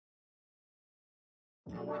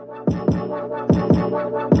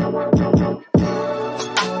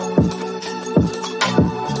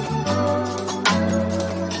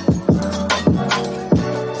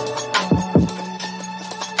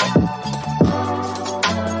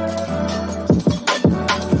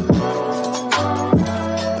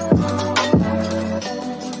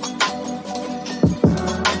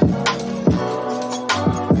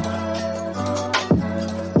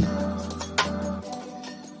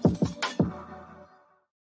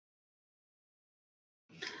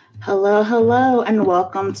Hello, hello, and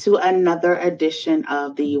welcome to another edition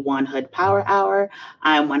of the One Hood Power Hour.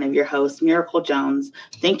 I'm one of your hosts, Miracle Jones.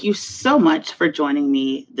 Thank you so much for joining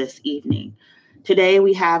me this evening. Today,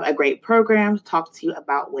 we have a great program to talk to you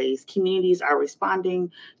about ways communities are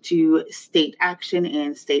responding to state action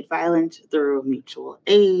and state violence through mutual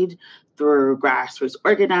aid, through grassroots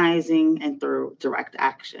organizing, and through direct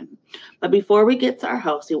action. But before we get to our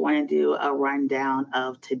host, we want to do a rundown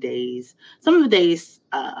of some of today's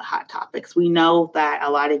hot topics. We know that a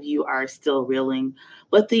lot of you are still reeling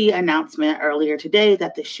with the announcement earlier today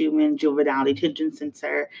that the Schumann Juvenile Detention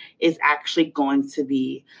Center is actually going to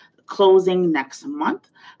be closing next month.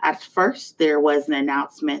 At first, there was an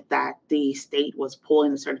announcement that the state was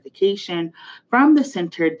pulling the certification from the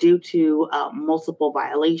center due to multiple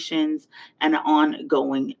violations and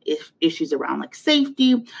ongoing issues around like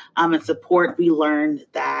safety and support. We learned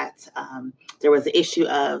that there was the issue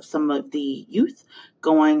of some of the youth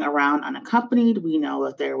going around unaccompanied. We know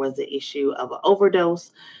that there was the issue of an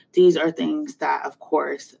overdose. These are things that, of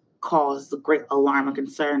course, caused great alarm and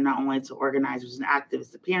concern not only to organizers and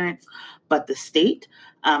activists, the parents, but the state.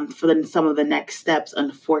 Some of the next steps,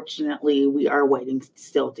 unfortunately, we are waiting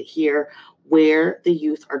still to hear where the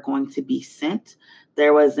youth are going to be sent.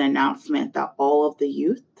 There was an announcement that all of the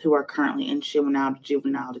youth who are currently in Juvenile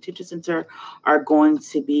Detention Center are going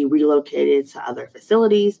to be relocated to other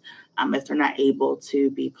facilities if they're not able to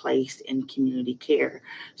be placed in community care.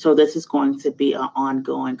 So this is going to be an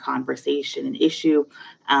ongoing conversation and issue.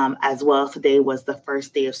 As well, today was the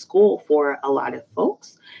first day of school for a lot of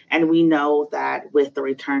folks. And we know that with the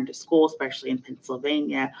return to school, especially in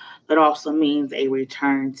Pennsylvania, that also means a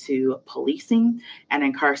return to policing and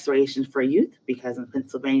incarceration for youth, because in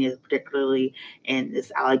Pennsylvania, particularly in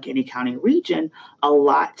this Allegheny County region, a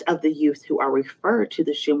lot of the youth who are referred to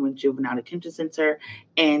the Schumann Juvenile Detention Center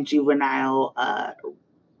and juvenile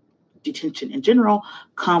detention in general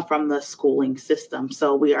come from the schooling system.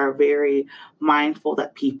 So we are very mindful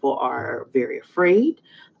that people are very afraid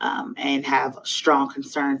and have strong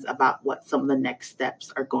concerns about what some of the next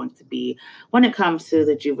steps are going to be when it comes to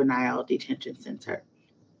the juvenile detention center.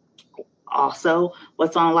 Also,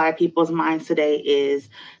 what's on a lot of people's minds today is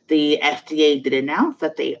the FDA did announce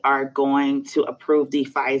that they are going to approve the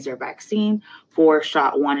Pfizer vaccine for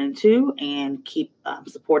shot 1 and 2 and keep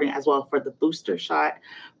supporting as well for the booster shot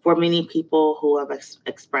for many people who have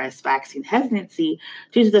expressed vaccine hesitancy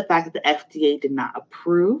due to the fact that the FDA did not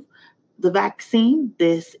approve the vaccine.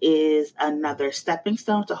 This is another stepping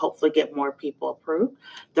stone to hopefully get more people approved.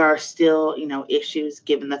 There are still, issues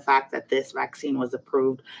given the fact that this vaccine was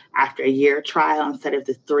approved after a year trial instead of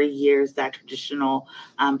the 3 years that traditional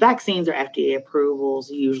vaccines or FDA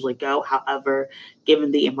approvals usually go. However,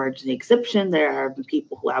 given the emergency exception, there have been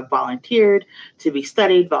people who have volunteered to be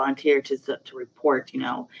studied, volunteered to report,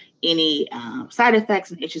 any side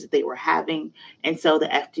effects and issues that they were having. And so the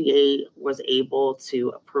FDA was able to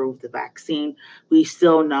approve the vaccine. We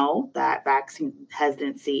still know that vaccine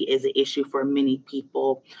hesitancy is an issue for many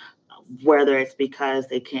people, whether it's because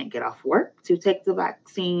they can't get off work to take the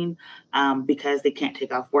vaccine, because they can't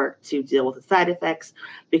take off work to deal with the side effects,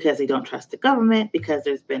 because they don't trust the government, because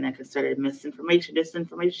there's been a concerted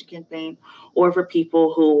disinformation campaign, or for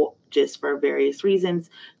people who just for various reasons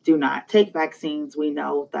do not take vaccines. We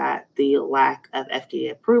know that the lack of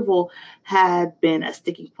FDA approval had been a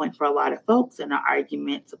sticking point for a lot of folks and an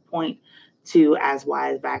argument to point to as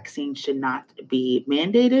why vaccines should not be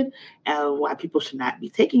mandated, why people should not be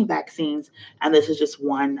taking vaccines. And this is just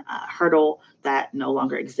one hurdle that no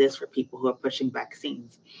longer exists for people who are pushing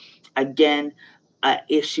vaccines. Again,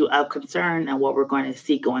 issue of concern and what we're going to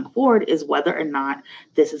see going forward is whether or not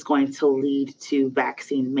this is going to lead to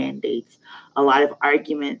vaccine mandates. A lot of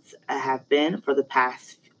arguments have been for the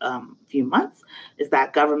past few months is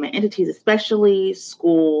that government entities, especially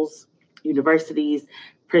schools, universities,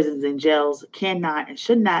 prisons and jails, cannot and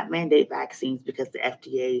should not mandate vaccines because the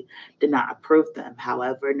FDA did not approve them.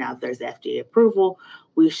 However, now there's FDA approval,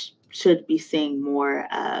 we should be seeing more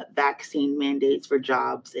vaccine mandates for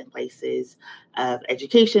jobs in places of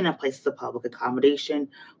education and places of public accommodation.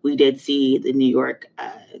 We did see the New York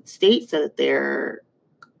state said that they're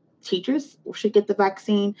teachers should get the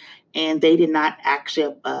vaccine, and they did not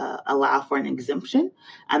actually allow for an exemption.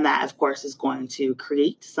 And that, of course, is going to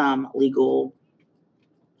create some legal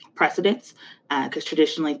precedents because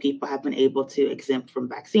traditionally people have been able to exempt from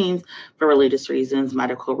vaccines for religious reasons,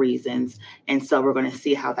 medical reasons. And so we're going to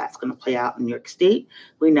see how that's going to play out in New York State.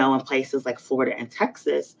 We know in places like Florida and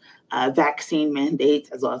Texas, vaccine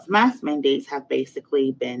mandates as well as mask mandates have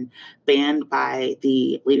basically been banned by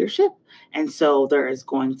the leadership. And so there is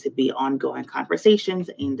going to be ongoing conversations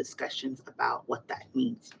and discussions about what that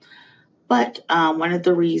means. But one of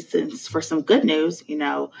the reasons for some good news,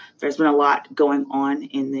 there's been a lot going on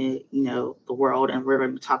in the world, and we're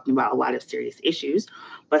going to be talking about a lot of serious issues.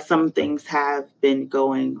 But some things have been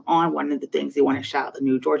going on. One of the things they want to shout out the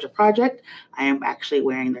New Georgia Project. I am actually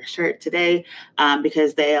wearing their shirt today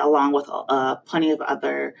because they, along with plenty of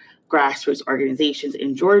other grassroots organizations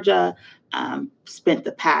in Georgia, spent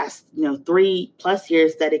the past 3+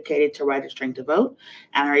 years dedicated to registering to vote.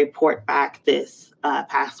 And a report back this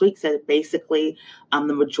past week said basically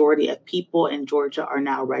the majority of people in Georgia are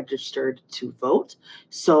now registered to vote,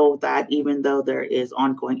 so that even though there is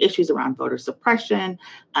ongoing issues around voter suppression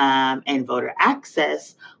and voter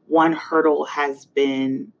access, one hurdle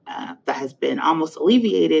that has been almost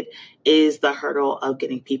alleviated is the hurdle of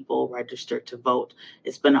getting people registered to vote.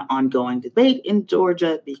 It's been an ongoing debate in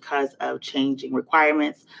Georgia because of changing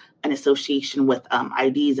requirements in association with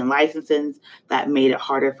IDs and licenses that made it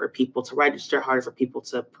harder for people to register, harder for people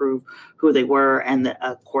to prove who they were, and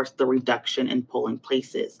of course the reduction in polling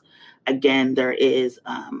places. Again, there is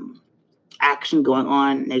action going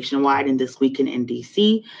on nationwide, and this weekend in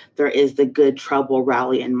DC, there is the Good Trouble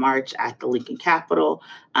rally and march at the Lincoln Capitol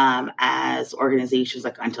as organizations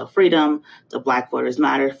like Until Freedom, the Black Voters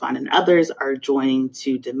Matter Fund, and others are joining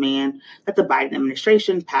to demand that the Biden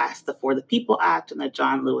administration pass the For the People Act and the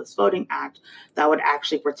John Lewis Voting Act that would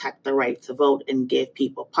actually protect the right to vote and give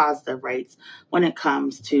people positive rights when it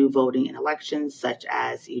comes to voting in elections, such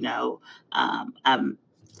as,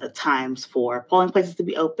 times for polling places to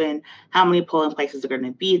be open, how many polling places are going to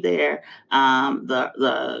be there,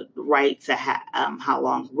 the right to how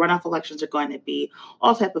long runoff elections are going to be,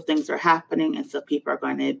 all type of things are happening. And so people are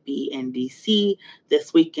going to be in DC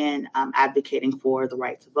this weekend advocating for the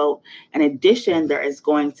right to vote. In addition, there is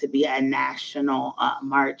going to be a national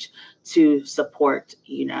march to support,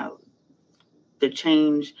 the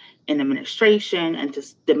change in administration and to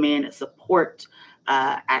demand support,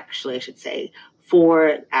 I should say,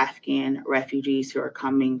 for Afghan refugees who are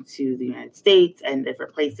coming to the United States and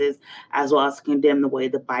different places, as well as condemn the way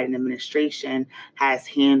the Biden administration has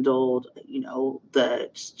handled, the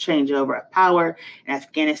changeover of power in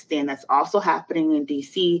Afghanistan. That's also happening in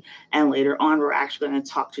DC. And later on, we're actually going to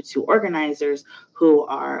talk to two organizers who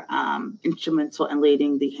are instrumental in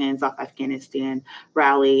leading the Hands Off Afghanistan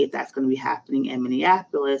rally that's going to be happening in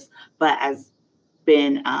Minneapolis, but has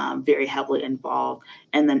been very heavily involved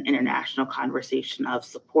in the international conversation of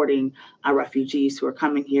supporting refugees who are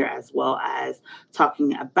coming here, as well as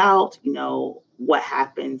talking about, what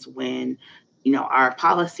happens when, our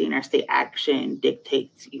policy and our state action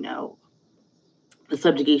dictates, the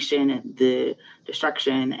subjugation, the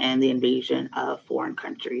destruction, and the invasion of foreign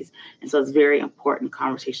countries. And so it's a very important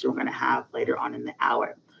conversation we're going to have later on in the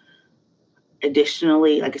hour.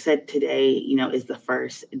 Additionally, like I said, today, is the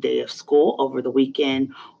first day of school. Over the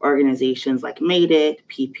weekend, organizations like Made It,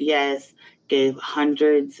 PPS, gave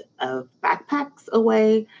hundreds of backpacks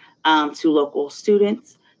away to local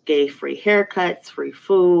students, gave free haircuts, free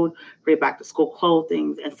food, free back-to-school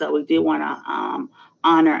clothing. And so we do want to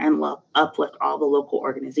honor and uplift all the local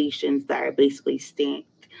organizations that are basically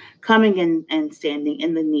coming in and standing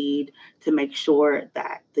in the need to make sure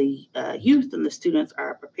that the youth and the students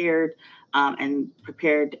are prepared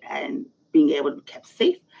and being able to be kept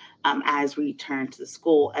safe as we return to the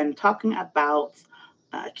school. And talking about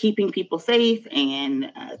keeping people safe and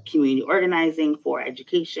community organizing for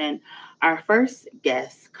education, our first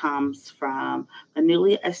guest comes from the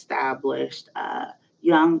newly established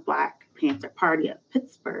Young Black Panther Party of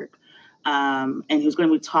Pittsburgh. And who's going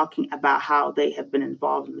to be talking about how they have been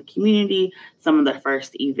involved in the community. Some of their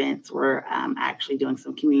first events were actually doing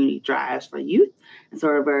some community drives for youth. And so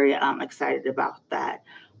we're very excited about that.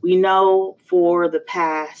 We know for the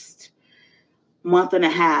past month and a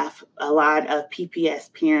half, a lot of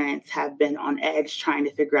PPS parents have been on edge trying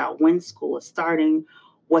to figure out when school is starting,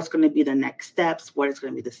 what's going to be the next steps, what is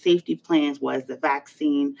going to be the safety plans, what is the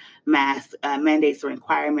vaccine, mask mandates or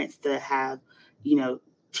requirements to have,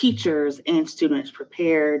 teachers and students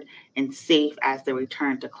prepared and safe as they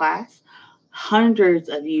return to class. Hundreds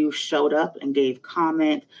of you showed up and gave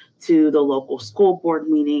comment to the local school board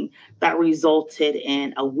meeting that resulted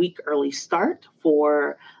in a week early start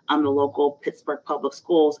for the local Pittsburgh Public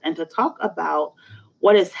Schools, and to talk about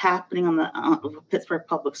what is happening on the Pittsburgh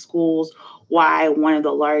Public Schools, why one of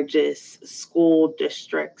the largest school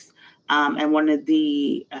districts and one of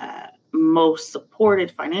the most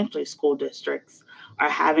supported financially school districts are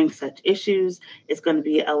having such issues. It's going to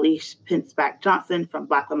be Elise Pinchback Johnson from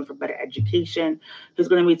Black Women for Better Education, who's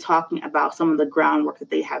going to be talking about some of the groundwork that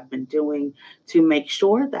they have been doing to make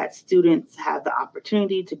sure that students have the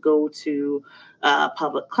opportunity to go to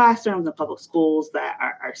public classrooms and public schools that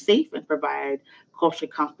are safe and provide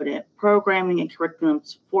culturally competent programming and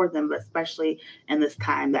curriculums for them, but especially in this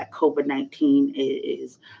time that COVID-19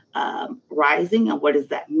 is rising, and what does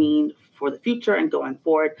that mean for the future and going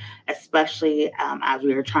forward, especially as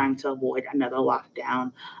we are trying to avoid another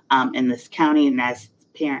lockdown in this county. And as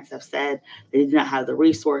parents have said, they do not have the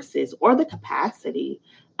resources or the capacity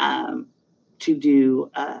to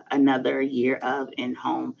do another year of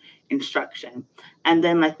in-home instruction. And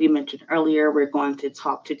then, like we mentioned earlier, we're going to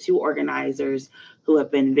talk to two organizers who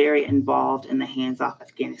have been very involved in the Hands Off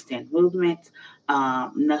Afghanistan movement,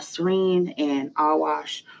 Nasreen and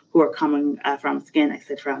Awash, who are coming from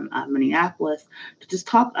Minneapolis, to just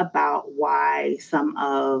talk about why some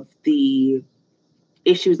of the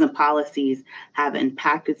issues and policies have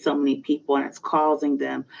impacted so many people, and it's causing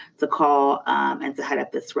them to call and to head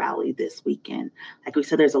up this rally this weekend. Like we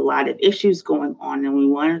said, there's a lot of issues going on, and we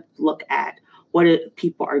want to look at what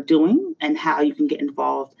people are doing and how you can get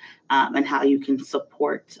involved and how you can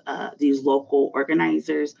support these local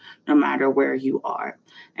organizers no matter where you are.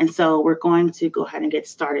 And so we're going to go ahead and get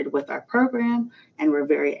started with our program, and we're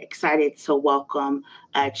very excited to welcome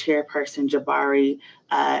Chairperson Jabari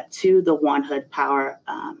to the One Hood Power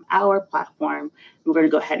Hour platform. We're going to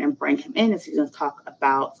go ahead and bring him in as he's going to talk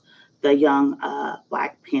about the Young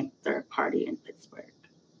Black Panther Party in Pittsburgh.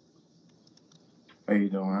 How you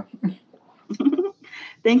doing?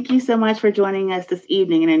 Thank you so much for joining us this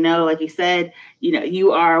evening. And I know, like you said,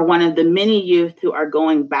 you are one of the many youth who are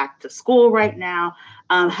going back to school right now.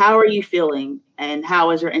 How are you feeling, and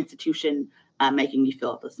how is your institution making you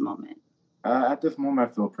feel at this moment? At this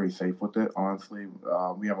moment, I feel pretty safe with it. Honestly,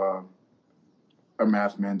 we have a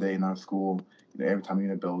mask mandate in our school. Every time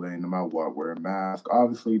you're in a building, no matter what, wear a mask.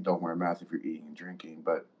 Obviously, don't wear a mask if you're eating and drinking,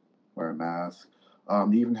 but wear a mask.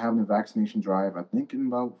 Even having a vaccination drive, I think in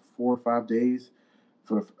about 4 or 5 days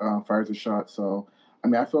for Pfizer shot. So, I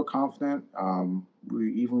mean, I feel confident. We're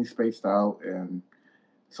evenly spaced out, and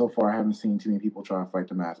so far, I haven't seen too many people try to fight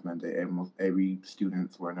the mask mandate. Almost every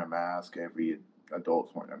student's wearing their mask, every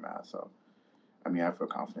adult's wearing their mask. So, I mean, I feel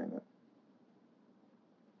confident in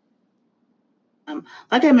it.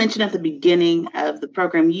 Like I mentioned at the beginning of the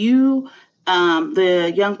program,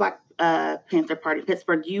 the Young Black Panther Party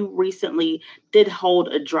Pittsburgh, you recently did hold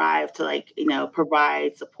a drive to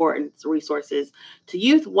provide support and resources to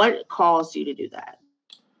youth. What caused you to do that?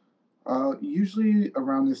 Usually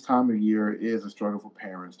around this time of year is a struggle for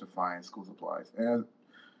parents to find school supplies, and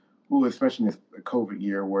especially in this COVID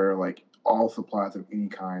year where like all supplies of any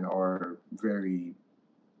kind are very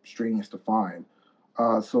strenuous to find.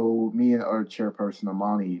 So me and our chairperson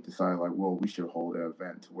Amani decided like, well, we should hold an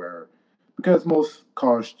event where, because most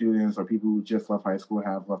college students or people who just left high school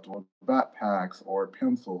have leftover backpacks or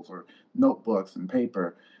pencils or notebooks and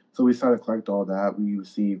paper. So we decided to collect all that. We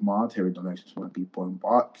received monetary donations from people and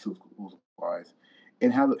bought school supplies,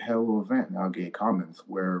 and had a little event in Alligator Commons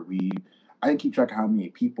where I didn't keep track of how many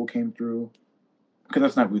people came through because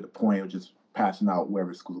that's not really the point. It was just passing out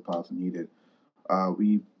wherever school supplies were needed.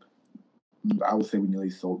 We I would say we nearly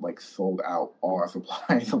sold out all our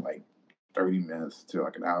supplies in like 30 minutes to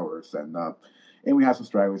like an hour setting up. And we had some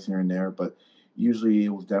stragglers here and there, but usually it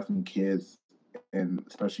was definitely kids and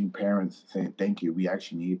especially parents saying, "Thank you, we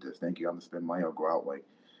actually need this. Thank you, I'm gonna spend money or go out."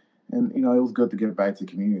 And it was good to get back to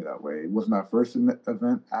the community that way. It wasn't our first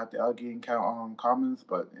event at the Allegheny Commons,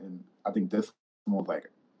 but I think this one was like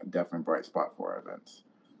a definite bright spot for our events.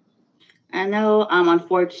 I know,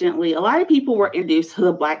 unfortunately, a lot of people were introduced to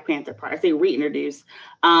the Black Panther Party. I say reintroduced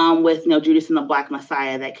with Judas and the Black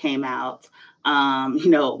Messiah that came out,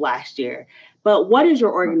 last year. But what is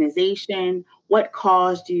your organization? What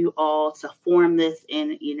caused you all to form this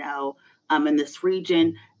in this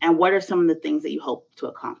region? And what are some of the things that you hope to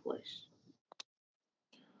accomplish?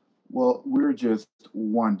 Well, we're just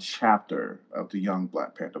one chapter of the Young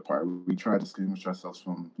Black Panther Party. We try to distinguish ourselves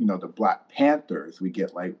from, the Black Panthers. We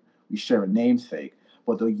share a namesake,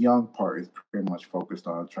 but the young part is pretty very much focused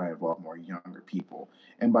on trying to involve more younger people.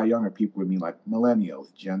 And by younger people, we mean like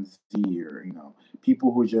millennials, Gen Z, or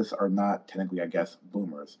people who just are not technically, I guess,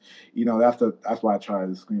 boomers. That's why I try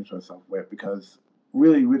to screen myself with, because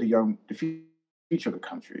really, really young, the future of the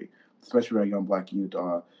country, especially our young Black youth,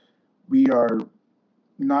 we are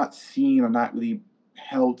not seen or not really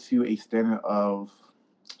held to a standard of,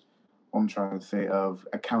 what I'm trying to say, of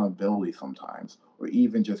accountability sometimes, or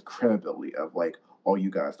even just credibility of like, oh,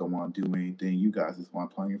 you guys don't want to do anything. You guys just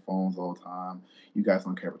want to play on your phones all the time. You guys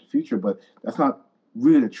don't care about the future. But that's not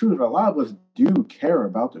really the truth. A lot of us do care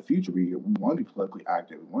about the future. We want to be politically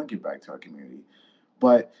active. We want to give back to our community.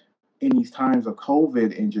 But in these times of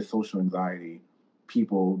COVID and just social anxiety,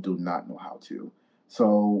 people do not know how to.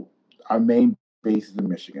 So our main base is in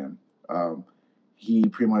Michigan. Um, he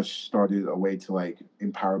pretty much started a way to like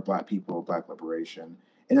empower Black people, Black liberation.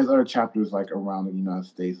 And there's other chapters like around the United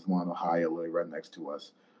States, there's one in Ohio, literally right next to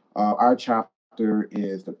us. Our chapter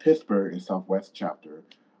is the Pittsburgh and Southwest chapter.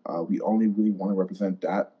 We only really want to represent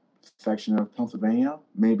that section of Pennsylvania,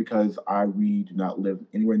 mainly because we do not live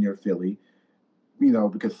anywhere near Philly,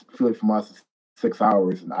 because Philly from us is 6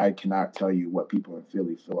 hours, and I cannot tell you what people in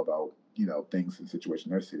Philly feel about, things and situations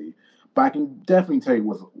in their city. But I can definitely tell you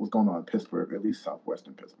what's going on in Pittsburgh, at least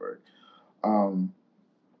southwestern Pittsburgh. Um,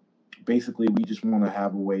 Basically, we just want to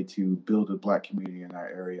have a way to build a Black community in our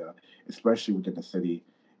area, especially within the city,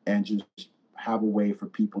 and just have a way for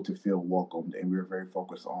people to feel welcomed. And we're very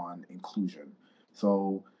focused on inclusion.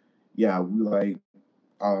 So, yeah, we like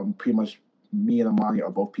pretty much me and Amani are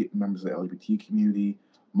both members of the LGBT community.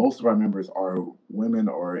 Most of our members are women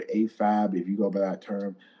or AFAB, if you go by that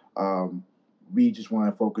term. Um, we just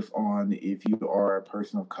want to focus on, if you are a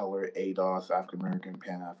person of color, ADOS, African American,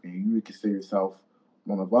 Pan African, you would consider yourself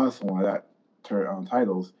one of us, one of that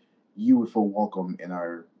titles, you would feel welcome in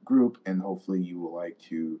our group, and hopefully you would like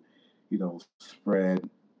to, spread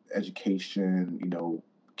education,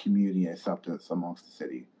 community and acceptance amongst the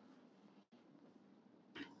city.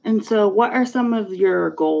 And so, what are some of your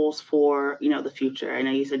goals for the future? I know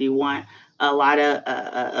you said you want a lot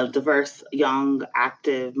of diverse, young,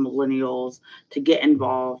 active millennials to get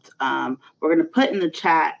involved. We're going to put in the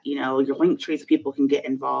chat, your link tree so people can get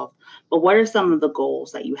involved. But what are some of the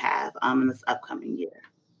goals that you have in this upcoming year?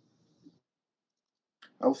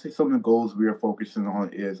 I would say some of the goals we are focusing on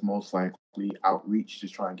is most likely outreach,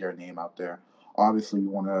 just trying to get our name out there. Obviously, we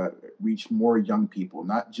want to reach more young people,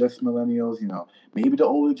 not just millennials, maybe the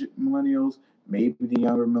older millennials, maybe the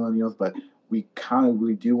younger millennials, but we kind of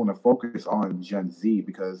really do want to focus on Gen Z,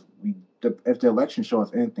 because if the election shows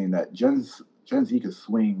us anything, that Gen Z could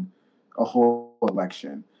swing a whole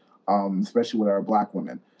election, especially with our Black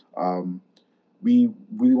women. Um, we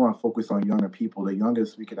really want to focus on younger people. The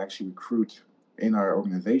youngest we can actually recruit in our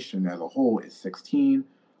organization as a whole is 16.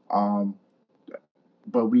 Um,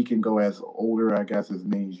 but we can go as older, I guess, as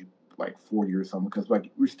many as you like 40 or something, because like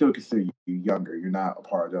we still consider you younger. You're not a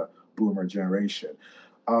part of the boomer generation.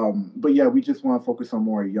 But yeah, we just want to focus on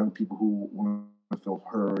more young people who want to feel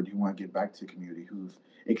heard, who want to get back to the community, who've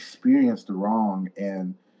experienced the wrong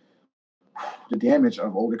and the damage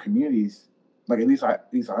of older communities, like at least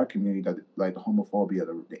our community, that like the homophobia,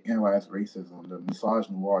 the analyzed racism, the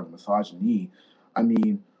misogyny, the misogyny. I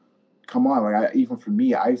mean, come on, even for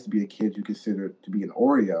me, I used to be a kid who considered to be an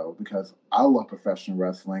Oreo, because I love professional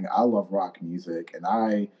wrestling, I love rock music, and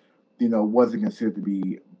I, wasn't considered to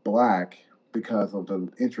be Black because of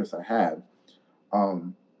the interests I had.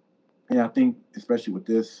 Um, and I think, especially with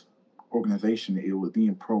this organization, it was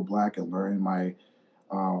being pro-Black and learning my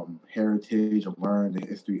heritage and learn the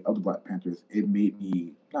history of the Black Panthers. It made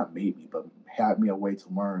me, not made me, but had me a way to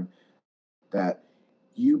learn that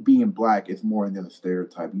you being Black is more than a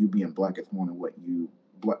stereotype. You being Black is more than what you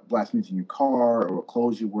blasphemy in your car, or what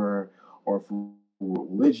clothes you wear, or for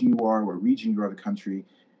what religion you are, what region you are in the country.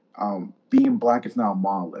 Being Black is not a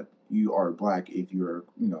monolith. You are Black if you're,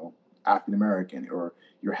 African American, or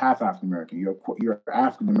you're half African American. You're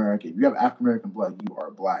African American. If you have African American blood, you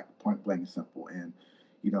are Black. Point blank and simple. And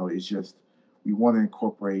it's just, we want to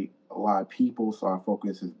incorporate a lot of people, so our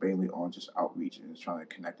focus is mainly on just outreach and just trying to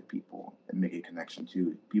connect the people and make a connection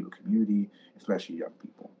to people community, especially young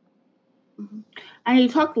people. Mhm. And you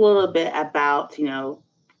talked a little bit about,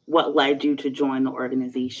 what led you to join the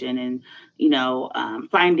organization, and,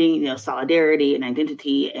 finding, solidarity and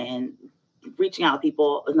identity, and reaching out to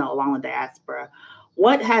people, along the diaspora.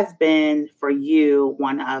 What has been for you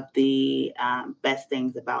one of the best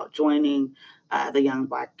things about joining the Young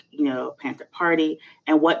Black, Panther Party,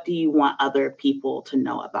 and what do you want other people to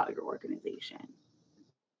know about your organization?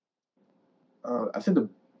 I think the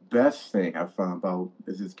best thing I found about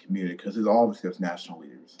is this community, because it's obviously there's national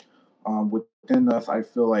leaders. Within us, I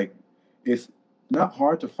feel like it's not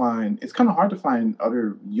hard to find. It's kind of hard to find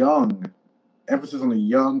other young, emphasis on the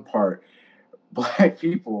young part, Black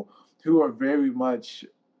people who are very much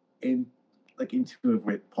in in tune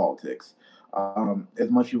with politics. As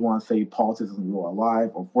much as you want to say politics isn't real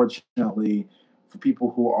alive, unfortunately, for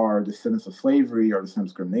people who are descendants of slavery or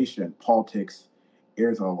descendants of discrimination, politics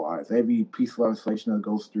is our lives. Every piece of legislation that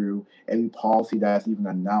goes through, every policy that's even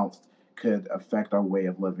announced could affect our way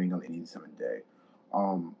of living on any given day.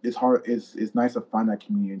 It's hard. It's nice to find that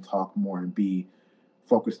community and talk more and be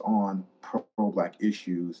focused on pro-black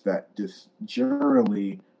issues that just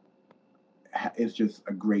generally it's just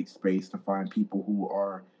a great space to find people who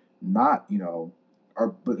are not, are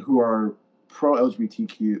but who are pro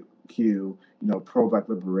LGBTQ, pro Black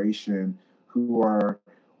liberation, who are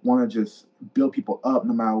want to just build people up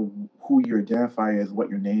no matter who you identify as, what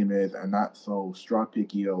your name is, and not so straw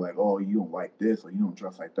picky or like, oh, you don't like this or you don't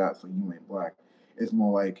dress like that, so you ain't Black. It's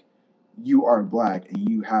more like you are Black and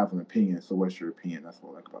you have an opinion. So what's your opinion? That's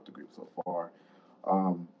what I like about the group so far.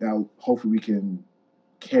 Now, hopefully, we can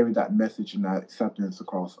carry that message and that acceptance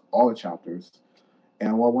across all the chapters.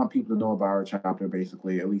 And what I want people to know about our chapter,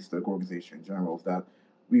 basically, at least the organization in general, is that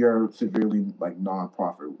we are severely like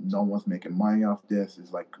nonprofit. No one's making money off this.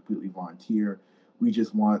 It's like completely volunteer. We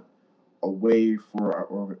just want a way for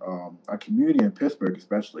our community in Pittsburgh,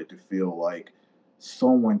 especially, to feel like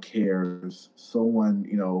someone cares, someone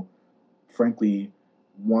frankly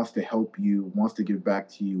wants to help you, wants to give back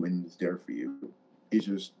to you, and is there for you. It's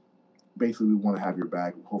just basically we want to have your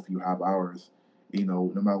back. Hopefully you have ours.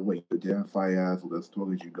 No matter what you identify as or the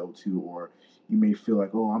stories you go to, or you may feel like,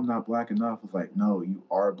 oh, I'm not Black enough. It's like, no, you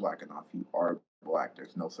are Black enough. You are Black.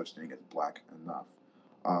 There's no such thing as Black enough.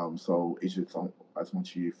 So it's just, I just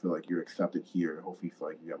want you to feel like you're accepted here. And hopefully you feel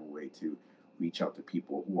like you have a way to reach out to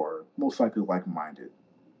people who are most likely like-minded.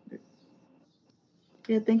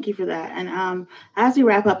 Yeah, thank you for that. And as we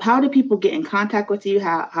wrap up, how do people get in contact with you?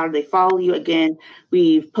 How do they follow you? Again,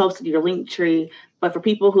 we've posted your link tree, but for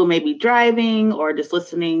people who may be driving or just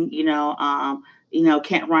listening,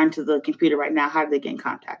 can't run to the computer right now, how do they get in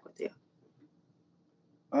contact with you?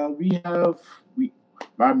 We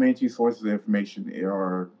our main two sources of information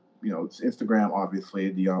are it's Instagram, obviously,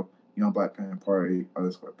 the Young Black Panther Party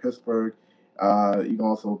 _Pittsburgh. You can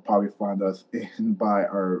also probably find us in by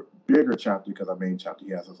our bigger chapter, because our main chapter,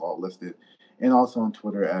 he has us all listed, and also on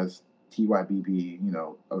Twitter as TYBB,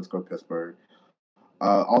 _Pittsburgh.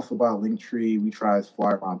 Also by Linktree, we try to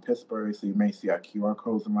fly around Pittsburgh, so you may see our QR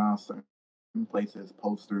codes around certain places,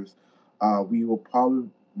 posters. We will probably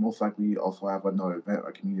most likely also have another event,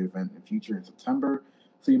 a community event in the future in September,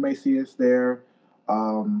 so you may see us there.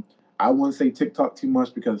 Um, I wouldn't say TikTok too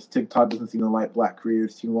much because TikTok doesn't seem to like Black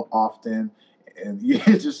creators too often, and yeah,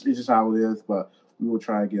 it's just how it is. But we will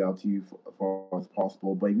try to get out to you as far as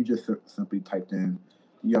possible. But if you just simply typed in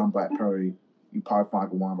Young Black Party, you probably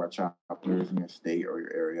find one of our chapters in your state or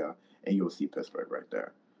your area, and you'll see Pittsburgh right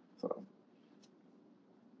there. So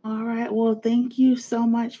All right. Well, thank you so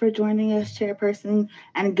much for joining us, Chairperson,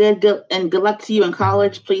 and good luck to you in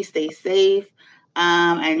college. Please stay safe,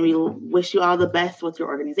 and we wish you all the best with your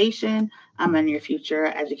organization and your future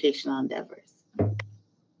educational endeavors.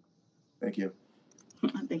 thank you.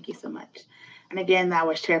 Thank you so much. And again, that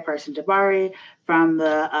was Chairperson Jabari from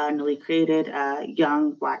the newly created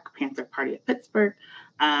Young Black Panther Party of Pittsburgh,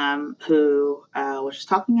 who was just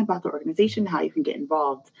talking about the organization, how you can get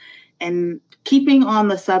involved. And keeping on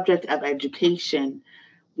the subject of education,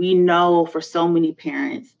 we know for so many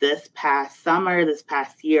parents, this past summer, this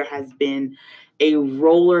past year has been a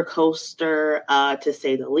roller coaster, to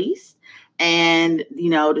say the least. And,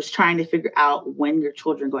 just trying to figure out when your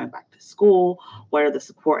children are going back to school, what are the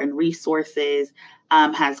support and resources,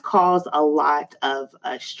 has caused a lot of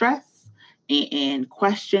stress and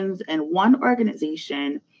questions. And one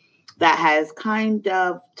organization that has kind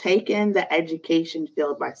of taken the education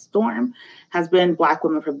field by storm has been Black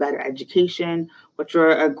Women for Better Education, which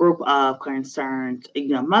are a group of concerned,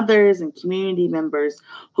 mothers and community members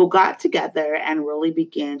who got together and really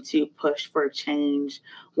began to push for change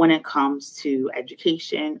when it comes to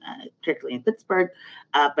education, particularly in Pittsburgh,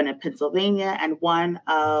 up in Pennsylvania. And one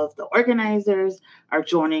of the organizers are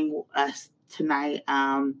joining us tonight.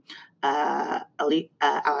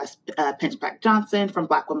 Alice Pinchback Johnson from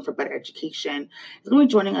Black Women for Better Education is going to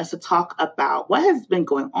be joining us to talk about what has been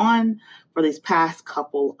going on for these past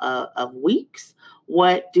couple of weeks.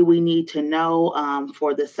 What do we need to know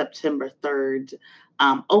for the September 3rd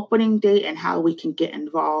opening date, and how we can get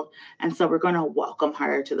involved? And so we're going to welcome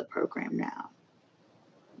her to the program now.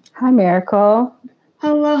 Hi, Miracle.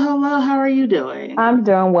 Hello. How are you doing? I'm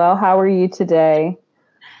doing well. How are you today?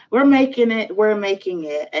 We're making it. We're making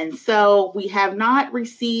it. And so we have not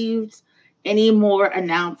received any more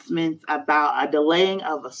announcements about a delaying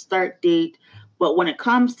of a start date. But when it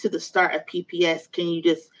comes to the start of PPS, can you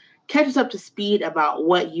just catch us up to speed about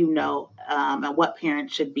what you know and what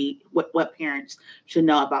parents what parents should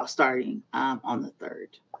know about starting on the 3rd?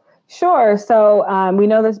 Sure. So we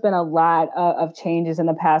know there's been a lot of changes in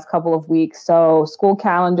the past couple of weeks. So school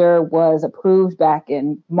calendar was approved back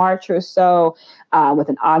in March or so with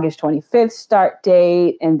an August 25th start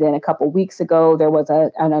date. And then a couple of weeks ago, there was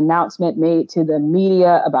an announcement made to the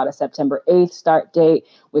media about a September 8th start date,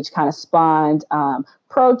 which kind of spawned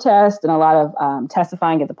protest and a lot of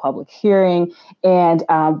testifying at the public hearing. And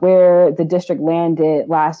where the district landed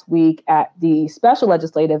last week at the special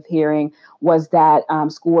legislative hearing was that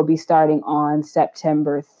school will be starting on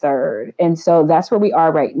September 3rd. And so that's where we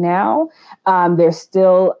are right now. There's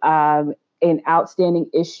still an outstanding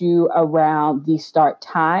issue around the start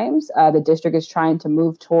times. The district is trying to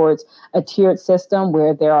move towards a tiered system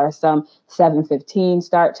where there are some 7:15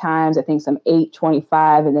 start times, I think some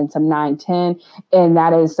 8:25, and then some 9:10. And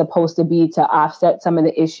that is supposed to be to offset some of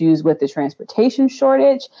the issues with the transportation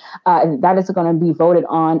shortage. That is going to be voted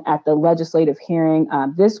on at the legislative hearing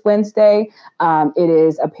this Wednesday. It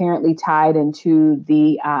is apparently tied into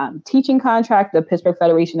the teaching contract, the Pittsburgh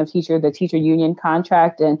Federation of Teachers, the teacher union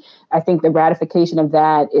contract. And I think the ratification of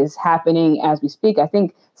that is happening as we speak. I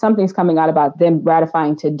think something's coming out about them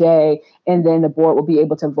ratifying today, and then the board will be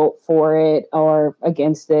able to vote for it or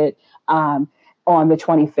against it on the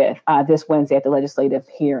 25th, this Wednesday at the legislative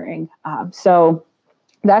hearing. So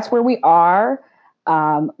that's where we are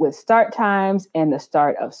with start times and the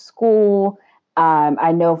start of school.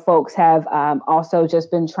 I know folks have also just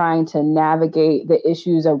been trying to navigate the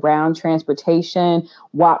issues around transportation.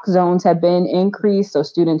 Walk zones have been increased. So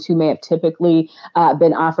students who may have typically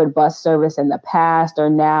been offered bus service in the past are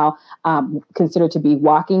now considered to be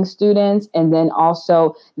walking students. And then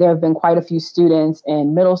also there have been quite a few students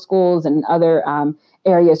in middle schools and other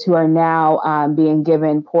areas who are now being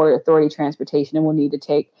given Port Authority transportation and will need to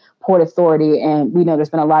take Port Authority. And we know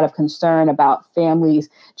there's been a lot of concern about families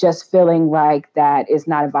just feeling like that is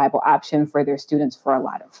not a viable option for their students for a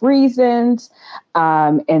lot of reasons.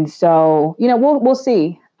 And so, we'll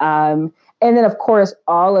see. And then, of course,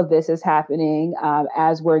 all of this is happening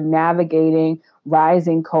as we're navigating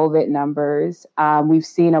rising COVID numbers. We've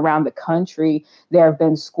seen around the country, there have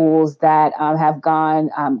been schools that have gone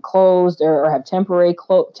closed or have temporarily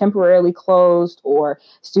closed, or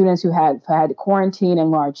students who have had to quarantine in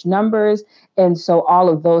large numbers. And so all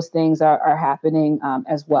of those things are happening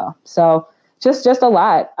as well. So just a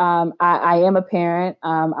lot. I am a parent.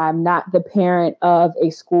 I'm not the parent of a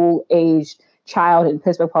school-aged child in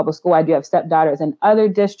Pittsburgh Public School. I do have stepdaughters in other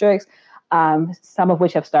districts, some of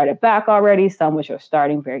which have started back already, some which are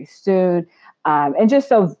starting very soon, and just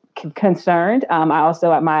so concerned. I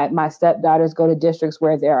also, my stepdaughters go to districts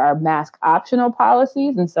where there are mask optional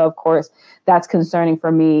policies, and so of course that's concerning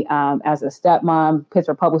for me as a stepmom.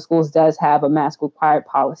 Pittsburgh Public Schools does have a mask required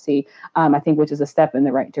policy, I think, which is a step in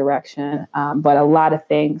the right direction. But a lot of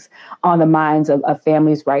things on the minds of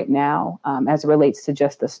families right now as it relates to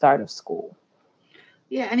just the start of school.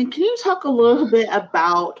 Yeah, and can you talk a little bit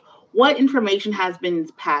about what information has been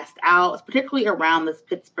passed out, particularly around this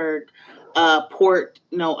Pittsburgh Port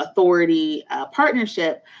Authority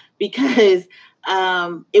partnership? Because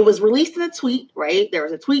it was released in a tweet, right? There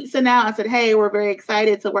was a tweet sent out and said, "Hey, we're very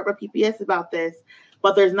excited to work with PPS about this,"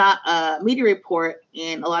 but there's not a media report,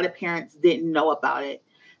 and a lot of parents didn't know about it.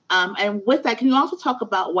 And with that, can you also talk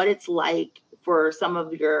about what it's like for some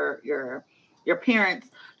of your parents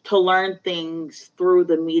to learn things through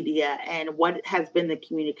the media, and what has been the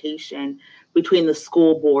communication between the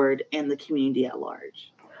school board and the community at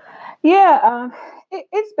large? Yeah,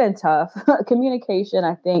 it's been tough. Communication,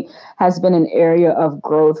 I think, has been an area of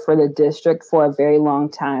growth for the district for a very long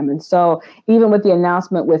time. And so even with the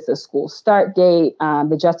announcement with the school start date,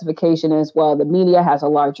 the justification is, well, the media has a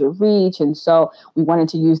larger reach. And so we wanted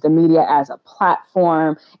to use the media as a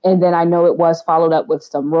platform. And then I know it was followed up with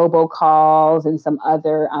some robocalls and some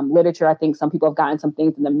other literature. I think some people have gotten some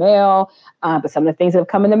things in the mail, but some of the things that have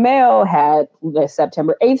come in the mail had the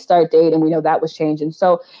September 8th start date. And we know that was changing.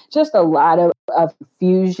 So just a lot of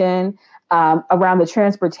confusion around the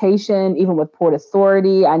transportation, even with Port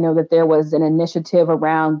Authority. I know that there was an initiative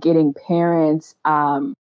around getting parents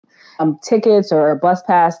tickets or a bus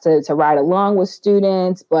pass to ride along with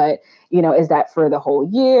students. But, is that for the whole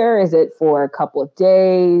year? Is it for a couple of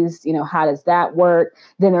days? How does that work?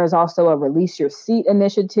 Then there's also a Release Your Seat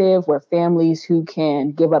initiative where families who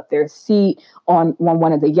can give up their seat on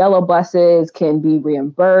one of the yellow buses can be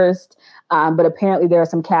reimbursed. But apparently there are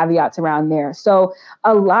some caveats around there. So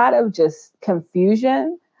a lot of just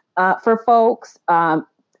confusion for folks.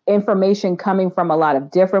 Information coming from a lot of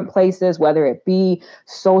different places, whether it be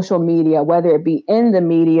social media, whether it be in the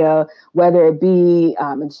media, whether it be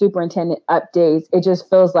in superintendent updates. It just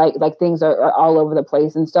feels like things are all over the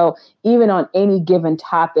place. And so even on any given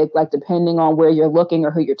topic, like depending on where you're looking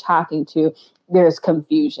or who you're talking to, there's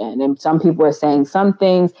confusion. And some people are saying some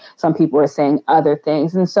things, some people are saying other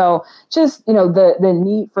things. And so just, the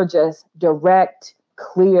need for just direct,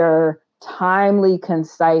 clear, timely,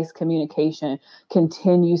 concise communication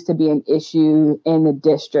continues to be an issue in the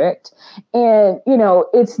district. And,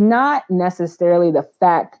 it's not necessarily the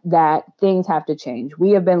fact that things have to change.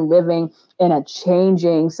 We have been living in a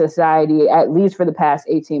changing society, at least for the past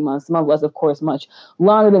 18 months. Some of us, of course, much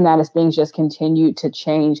longer than that as things just continue to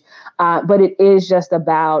change. But it is just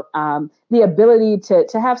about the ability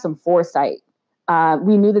to have some foresight.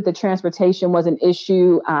 We knew that the transportation was an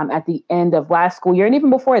issue at the end of last school year. And even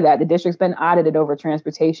before that, the district's been audited over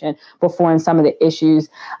transportation before and some of the issues.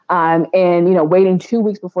 Waiting 2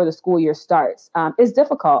 weeks before the school year starts is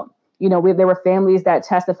difficult. There were families that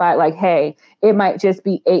testified like, hey, it might just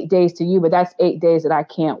be 8 days to you, but that's 8 days that I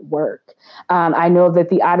can't work. I know that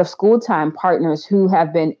the out of school time partners who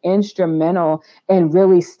have been instrumental in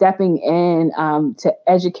really stepping in to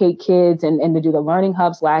educate kids and to do the learning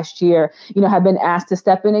hubs last year, have been asked to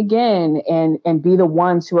step in again and be the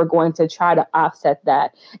ones who are going to try to offset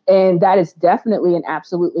that. And that is definitely and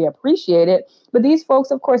absolutely appreciated. But these folks,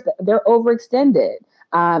 of course, they're overextended.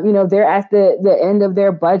 They're at the end of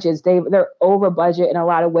their budgets. They're over budget in a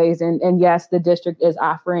lot of ways. And yes, the district is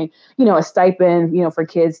offering, a stipend, for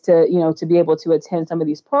kids to be able to attend some of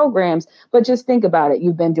these programs. But just think about it.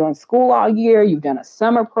 You've been doing school all year. You've done a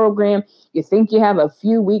summer program. You think you have a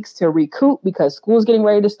few weeks to recoup because school's getting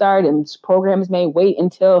ready to start and programs may wait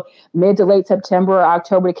until mid to late September or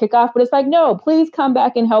October to kick off. But it's like, no, please come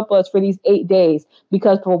back and help us for these 8 days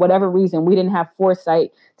because for whatever reason, we didn't have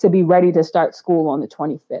foresight to be ready to start school on the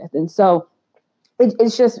 25th. And so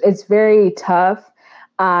it's very tough.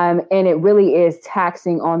 And it really is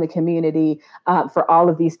taxing on the community for all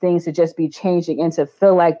of these things to just be changing and to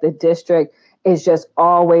feel like the district is just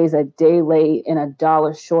always a day late and a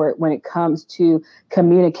dollar short when it comes to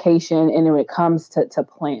communication and when it comes to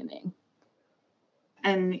planning.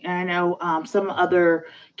 And I know some other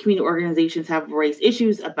community organizations have raised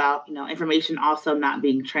issues about, information also not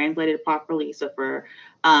being translated properly. So for,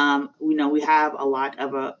 we have a lot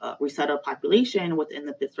of a resettled population within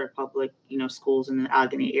the Pittsburgh public, schools in the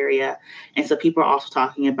Allegheny area. And so people are also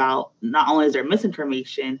talking about not only is there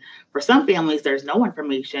misinformation, for some families, there's no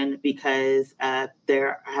information because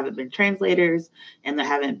there haven't been translators and there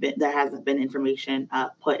hasn't been information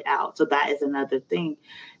put out. So that is another thing.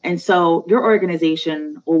 And so your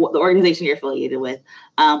organization, or the organization you're affiliated with,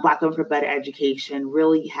 Black Women for Better Education,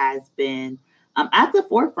 really has been at the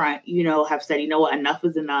forefront, have said, what, enough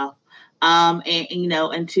is enough.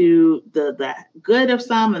 And to the good of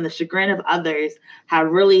some and the chagrin of others have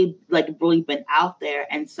really been out there.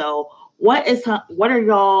 And so what are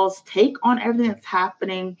y'all's take on everything that's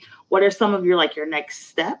happening? What are some of your next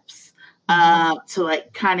steps to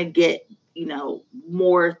kind of get,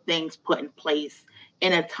 more things put in place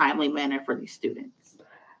in a timely manner for these students?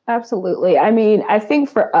 Absolutely. I mean, I think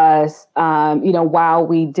for us, while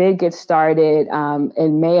we did get started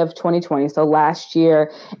in May of 2020, so last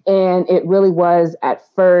year, and it really was at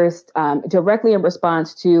first directly in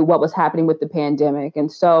response to what was happening with the pandemic.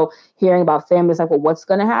 And so hearing about families like, well, what's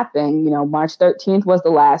going to happen? March 13th was the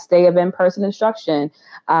last day of in-person instruction.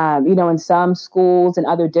 In some schools and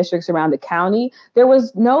other districts around the county, there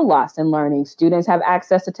was no loss in learning. Students have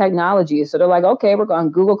access to technology. So they're like, okay, we're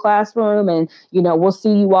going Google Classroom and, we'll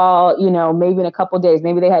see you all, maybe in a couple of days.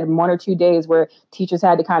 Maybe they had 1 or 2 days where teachers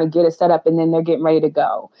had to kind of get it set up and then they're getting ready to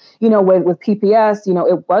go. With PPS,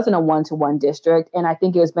 it wasn't a one-to-one district. And I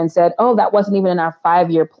think it has been said, oh, that wasn't even in our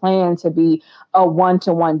 5-year plan to be a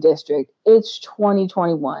one-to-one district. It's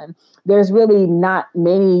 2021. There's really not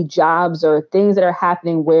many jobs or things that are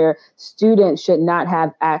happening where students should not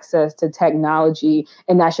have access to technology,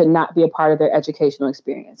 and that should not be a part of their educational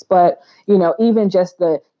experience. But, even just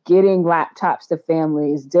the getting laptops to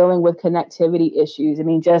families, dealing with connectivity issues. I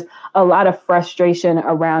mean, just a lot of frustration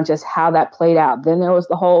around just how that played out. Then there was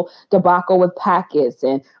the whole debacle with packets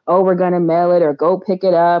and, oh, we're going to mail it or go pick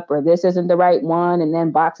it up, or this isn't the right one. And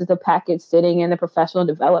then boxes of packets sitting in the professional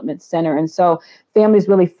development center. And so families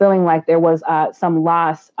really feeling like there was some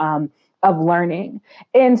loss of learning.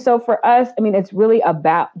 And so for us, I mean, it's really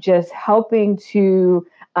about just helping to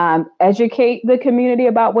educate the community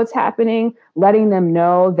about what's happening, letting them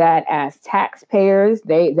know that as taxpayers,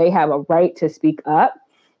 they have a right to speak up.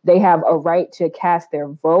 They have a right to cast their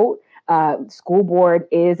vote. School board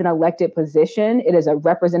is an elected position. It is a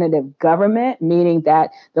representative government, meaning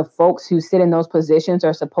that the folks who sit in those positions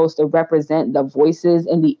are supposed to represent the voices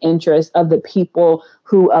and the interests of the people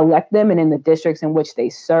who elect them and in the districts in which they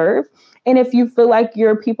serve. And if you feel like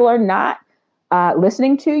your people are not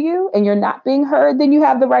listening to you and you're not being heard, then you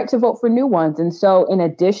have the right to vote for new ones. And so in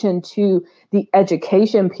addition to the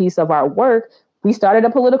education piece of our work, we started a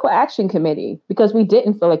political action committee because we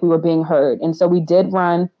didn't feel like we were being heard. And so we did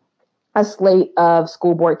run a slate of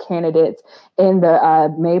school board candidates in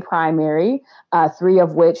the May primary, 3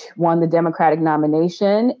 of which won the Democratic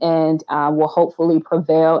nomination and will hopefully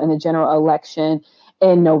prevail in the general election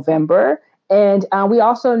in November. And we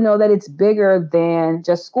also know that it's bigger than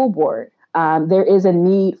just school board. There is a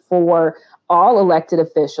need for all elected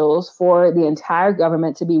officials, for the entire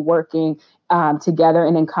government to be working together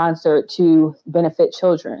and in concert to benefit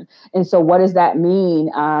children. And so what does that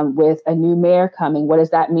mean with a new mayor coming? What does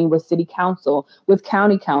that mean with city council, with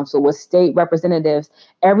county council, with state representatives?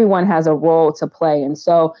 Everyone has a role to play. And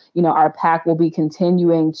so, our PAC will be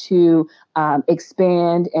continuing to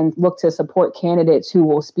expand and look to support candidates who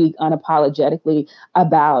will speak unapologetically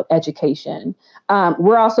about education.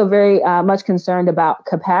 We're also very much concerned about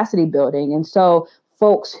capacity building. And so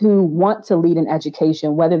folks who want to lead in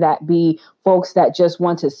education, whether that be folks that just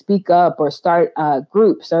want to speak up or start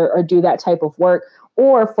groups or do that type of work,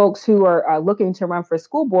 or folks who are looking to run for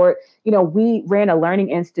school board. We ran a learning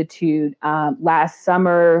institute last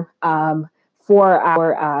summer for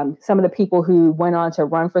our some of the people who went on to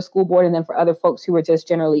run for school board, and then for other folks who were just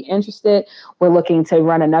generally interested, we're looking to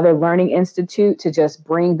run another learning institute to just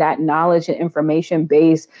bring that knowledge and information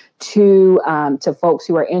base to folks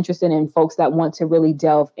who are interested and folks that want to really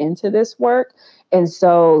delve into this work. And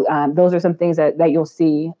so those are some things that you'll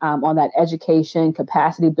see on that education,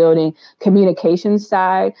 capacity building, communication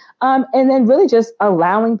side, and then really just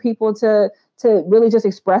allowing people to really just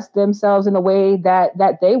express themselves in the way that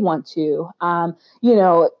they want to.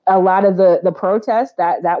 A lot of the protests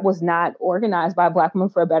that was not organized by Black Women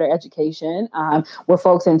for a Better Education. Were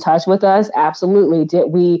folks in touch with us? Absolutely.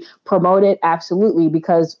 Did we promote it? Absolutely.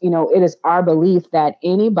 Because, it is our belief that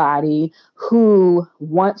anybody who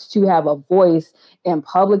wants to have a voice in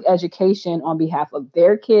public education on behalf of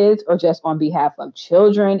their kids or just on behalf of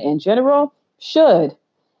children in general should.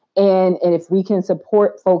 And if we can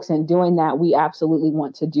support folks in doing that, we absolutely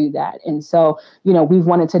want to do that. And so, we've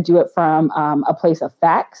wanted to do it from a place of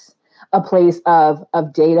facts, a place of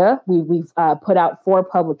data. We've put out 4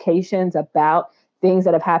 publications about things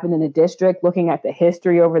that have happened in the district, looking at the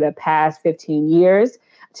history over the past 15 years,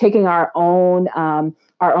 taking our own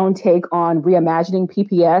take on reimagining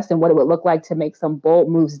PPS and what it would look like to make some bold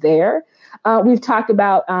moves there. We've talked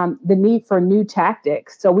about the need for new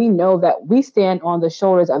tactics. So we know that we stand on the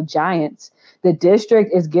shoulders of giants. The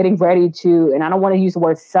district is getting ready to, and I don't want to use the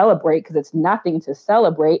word celebrate because it's nothing to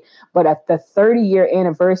celebrate, but at the 30-year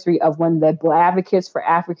anniversary of when the Advocates for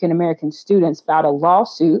African American Students filed a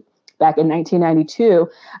lawsuit back in 1992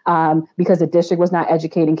 because the district was not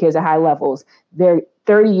educating kids at high levels. They're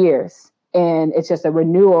 30 years, and it's just a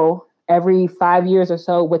renewal every 5 years or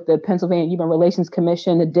so with the Pennsylvania Human Relations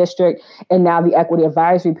Commission, the district, and now the Equity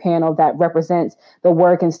Advisory Panel that represents the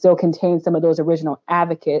work and still contains some of those original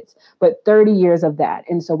advocates, but 30 years of that.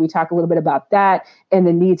 And so we talk a little bit about that and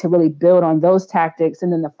the need to really build on those tactics.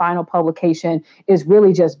 And then the final publication is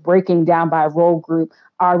really just breaking down by role group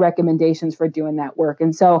our recommendations for doing that work.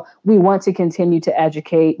 And so we want to continue to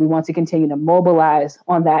educate. We want to continue to mobilize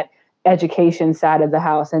on that education side of the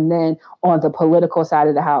house. And then on the political side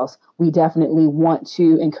of the house, we definitely want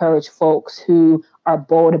to encourage folks who are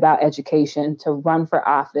bold about education to run for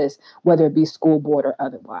office, whether it be school board or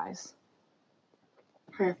otherwise.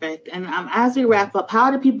 Perfect. And as we wrap up, how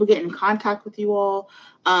do people get in contact with you all?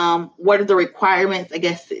 What are the requirements, I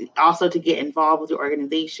guess, also to get involved with your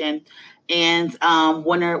organization? And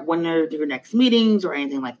when are your next meetings or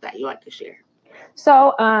anything like that you like to share?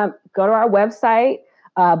 So go to our website,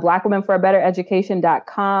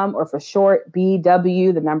 blackwomenforabettereducation.com, or for short,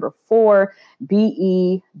 BW, the number 4,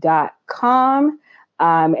 BE.com.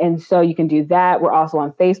 And so you can do that. We're also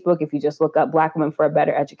on Facebook. If you just look up Black Women for a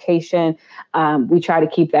Better Education, we try to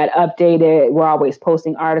keep that updated. We're always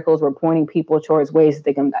posting articles. We're pointing people towards ways that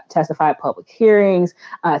they can testify at public hearings,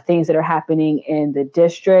 things that are happening in the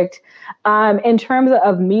district. In terms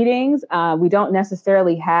of meetings, we don't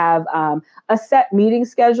necessarily have a set meeting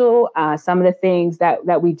schedule. Some of the things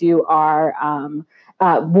that we do are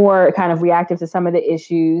more kind of reactive to some of the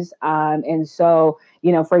issues. And so,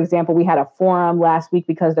 for example, we had a forum last week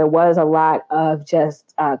because there was a lot of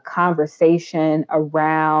just conversation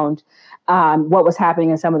around what was happening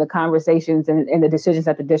in some of the conversations and the decisions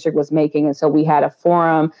that the district was making. And so we had a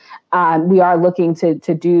forum. We are looking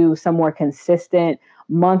to do some more consistent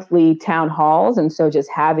monthly town halls. And so just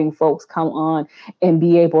having folks come on and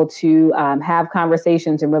be able to have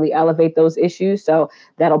conversations and really elevate those issues. So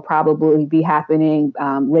that'll probably be happening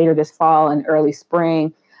later this fall and early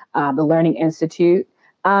spring, the Learning Institute.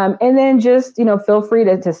 And then just, feel free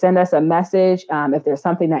to send us a message if there's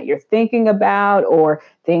something that you're thinking about or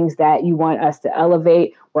things that you want us to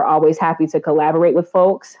elevate. We're always happy to collaborate with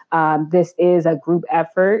folks. This is a group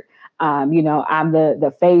effort. I'm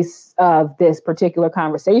the face of this particular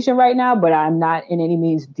conversation right now, but I'm not in any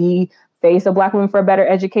means the face of Black Women for a Better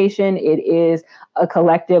Education. It is a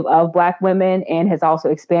collective of Black women and has also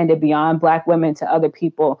expanded beyond Black women to other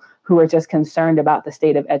people who are just concerned about the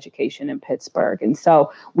state of education in Pittsburgh. And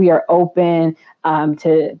so we are open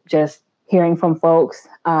to just hearing from folks.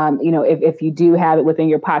 If you do have it within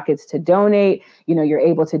your pockets to donate, you're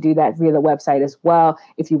able to do that via the website as well.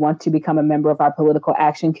 If you want to become a member of our political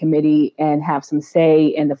action committee and have some say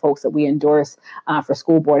in the folks that we endorse for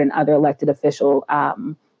school board and other elected official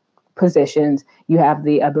positions, you have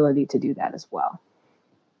the ability to do that as well.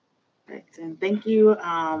 Great. And thank you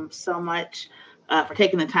so much for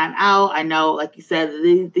taking the time out. I know, like you said,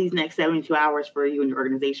 these next 72 hours for you and your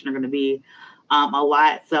organization are going to be a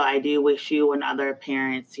lot. So I do wish you and other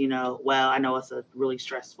parents, well, I know it's a really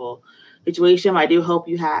stressful situation. I do hope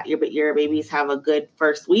you have your babies have a good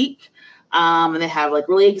first week and they have like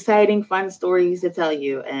really exciting, fun stories to tell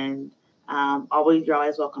you. And you're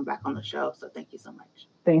always welcome back on the show. So thank you so much.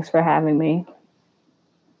 Thanks for having me.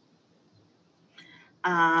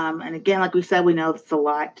 And again, like we said, we know it's a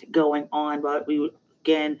lot going on, but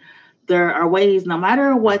there are ways, no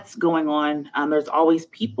matter what's going on, there's always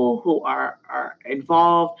people who are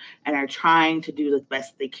involved and are trying to do the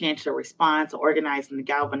best they can to respond, to organize and to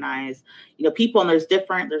galvanize, people. And there's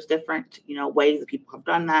different, ways that people have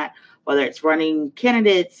done that, whether it's running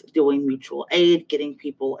candidates, doing mutual aid, getting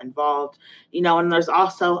people involved, and there's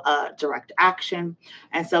also direct action.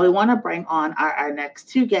 And so we want to bring on our next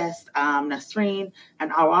two guests, Nasreen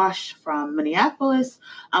and Arash from Minneapolis,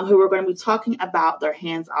 who are going to be talking about their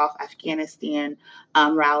Hands Off Afghanistan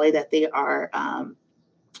rally that they are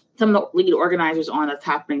some of the lead organizers on that's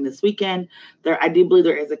happening this weekend. I do believe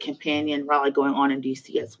there is a companion rally going on in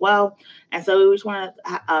DC as well. And so we just want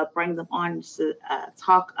to bring them on to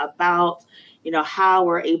talk about, how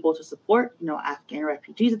we're able to support, Afghan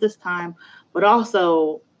refugees at this time, but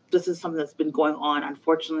also this is something that's been going on,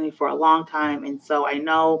 unfortunately, for a long time. And so I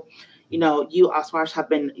know, you, Aswash, have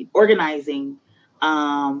been organizing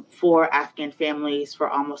for Afghan families for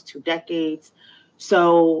almost 2 decades.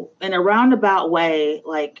 So in a roundabout way,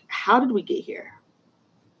 how did we get here?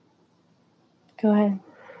 Go ahead.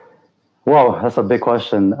 Well, that's a big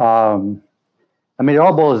question. It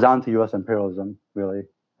all boils down to U.S. imperialism, really.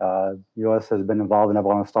 U.S. has been involved in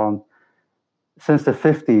Afghanistan since the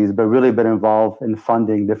 50s, but really been involved in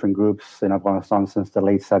funding different groups in Afghanistan since the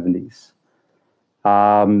late 70s.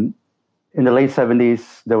 In the late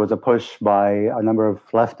 70s, there was a push by a number of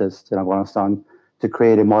leftists in Afghanistan to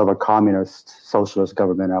create a more of a communist socialist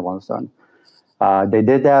government in Afghanistan. They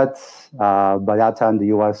did that. By that time, the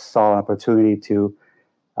U.S. saw an opportunity to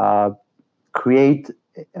create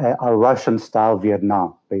a Russian-style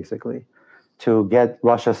Vietnam, basically, to get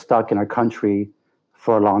Russia stuck in a country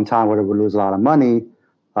for a long time where they would lose a lot of money,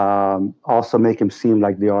 also make them seem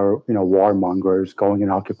like they are, warmongers going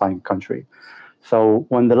and occupying a country. So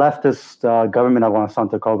when the leftist government of Afghanistan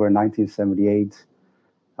took over in 1978,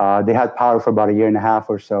 they had power for about a year and a half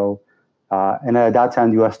or so. And at that time,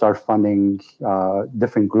 the U.S. started funding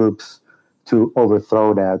different groups to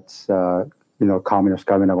overthrow that, communist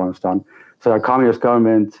government of Afghanistan. So the communist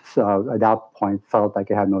government at that point felt like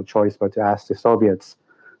it had no choice but to ask the Soviets,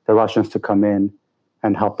 the Russians, to come in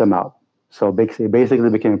and help them out. So it basically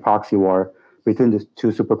became a proxy war between the two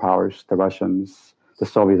superpowers, the Russians, the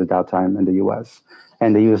Soviets at that time, and the U.S.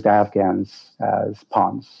 And they used the Afghans as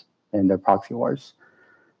pawns in their proxy wars.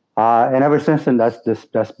 And ever since then,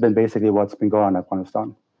 that's been basically what's been going on in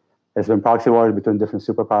Afghanistan. There's been proxy wars between different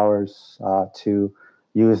superpowers to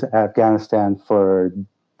use Afghanistan for,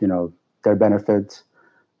 their benefits.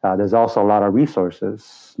 There's also a lot of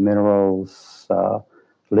resources, minerals,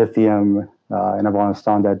 lithium in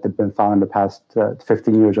Afghanistan that have been found in the past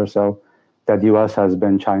 15 years or so that the U.S. has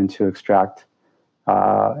been trying to extract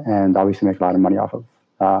and obviously make a lot of money off of.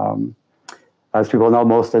 As people know,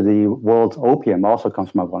 most of the world's opium also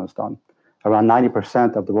comes from Afghanistan. Around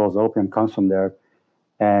 90% of the world's opium comes from there,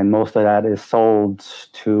 and most of that is sold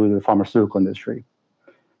to the pharmaceutical industry.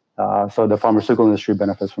 So the pharmaceutical industry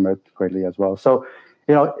benefits from it greatly as well. So,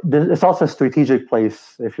 it's also a strategic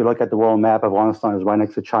place. If you look at the world map, Afghanistan is right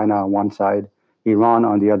next to China on one side, Iran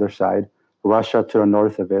on the other side, Russia to the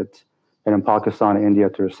north of it, and then Pakistan and India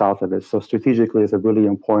to the south of it. So strategically, it's a really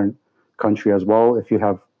important country as well. If you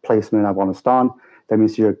have placement in Afghanistan, that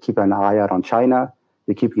means you're keeping an eye out on China,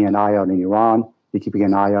 you're keeping an eye out on Iran, you're keeping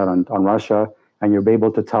an eye out on Russia, and you're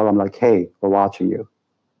able to tell them like, hey, we're watching you.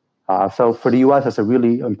 So for the U.S., it's a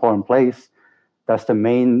really important place. Those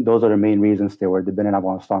are the main reasons they've been in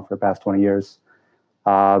Afghanistan for the past 20 years.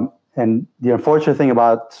 And the unfortunate thing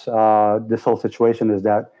about this whole situation is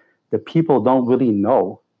that the people don't really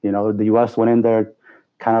know. The U.S. went in there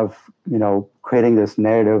kind of, creating this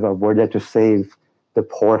narrative of we're there to save the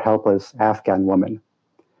poor, helpless Afghan women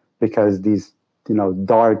because these,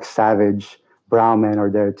 dark, savage brown men are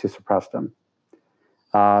there to suppress them.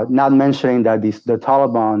 Not mentioning that the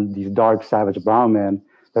Taliban, these dark, savage brown men,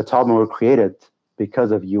 the Taliban were created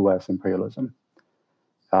because of U.S. imperialism.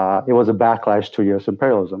 It was a backlash to U.S.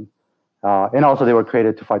 imperialism. And also they were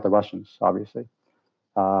created to fight the Russians, obviously.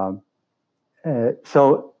 So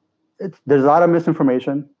there's a lot of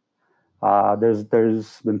misinformation.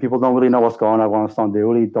 When people don't really know what's going on in Afghanistan, they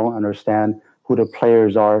really don't understand who the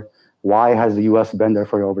players are. Why has the U.S. been there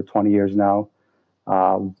for over 20 years now?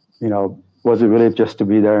 Was it really just to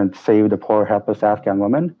be there and save the poor, helpless Afghan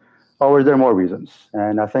women? Or were there more reasons?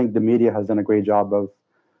 And I think the media has done a great job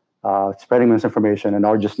of spreading misinformation and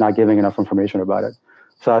or just not giving enough information about it.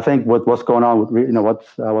 So I think what's going on with,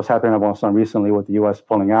 what's happening in Afghanistan recently with the U.S.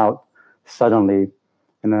 pulling out suddenly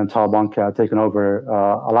and then Taliban taking over,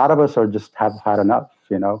 a lot of us are just have had enough,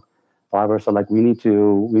 A lot of us are like, we need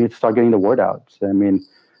to start getting the word out. I mean,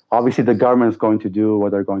 obviously the government is going to do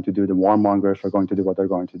what they're going to do. The warmongers are going to do what they're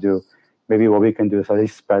going to do. Maybe what we can do is at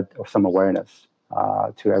least spread some awareness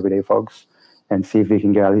to everyday folks and see if we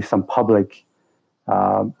can get at least some public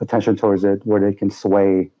attention towards it where they can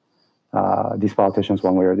sway these politicians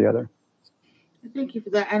one way or the other. Thank you for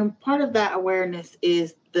that. And part of that awareness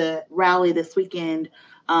is the rally this weekend,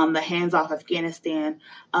 the Hands Off Afghanistan.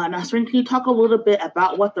 Nasreen, can you talk a little bit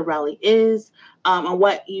about what the rally is and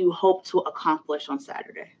what you hope to accomplish on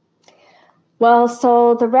Saturday? Well,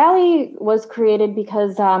 so the rally was created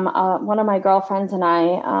because one of my girlfriends and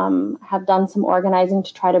I have done some organizing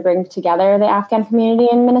to try to bring together the Afghan community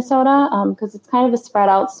in Minnesota because it's kind of a spread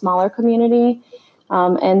out, smaller community.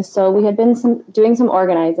 And so we had been doing some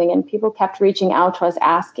organizing and people kept reaching out to us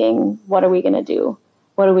asking, what are we going to do?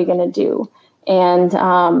 What are we going to do? And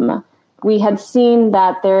we had seen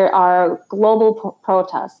that there are global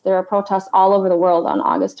protests. There are protests all over the world on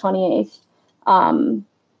August 28th.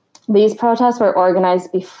 These protests were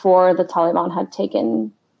organized before the Taliban had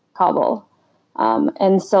taken Kabul.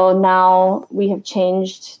 And so now we have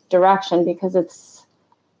changed direction because it's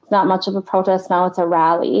not much of a protest. Now it's a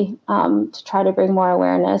rally to try to bring more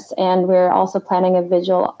awareness. And we're also planning a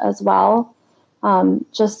vigil as well,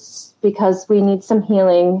 just because we need some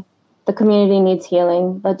healing. The community needs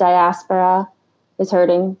healing. The diaspora is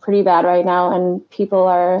hurting pretty bad right now, and people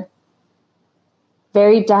are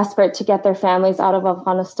very desperate to get their families out of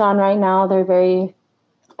Afghanistan right now.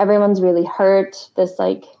 Everyone's really hurt. This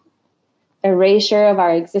erasure of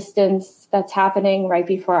our existence that's happening right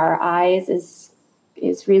before our eyes is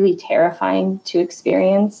really terrifying to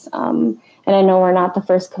experience. And I know we're not the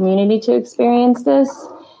first community to experience this.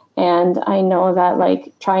 And I know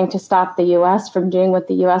that trying to stop the U.S. from doing what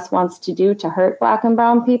the U.S. wants to do to hurt Black and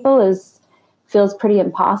brown people feels pretty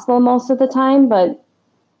impossible most of the time. But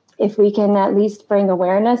if we can at least bring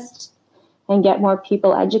awareness and get more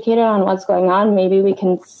people educated on what's going on, maybe we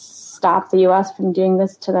can stop the U.S. from doing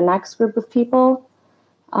this to the next group of people.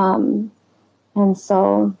 And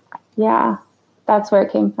so, yeah, that's where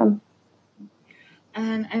it came from.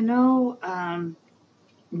 And I know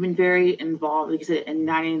you've been very involved, like you said, in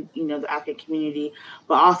uniting, the Afghan community,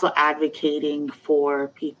 but also advocating for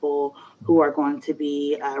people who are going to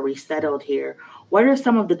be resettled here. What are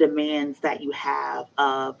some of the demands that you have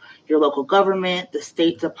of your local government, the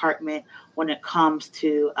State Department, when it comes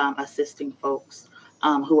to assisting folks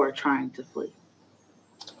who are trying to flee?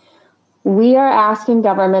 We are asking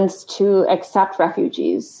governments to accept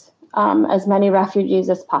refugees. as many refugees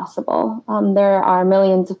as possible. There are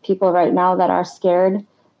millions of people right now that are scared,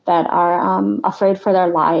 that are afraid for their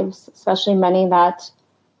lives, especially many that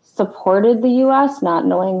supported the U.S., not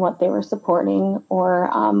knowing what they were supporting, or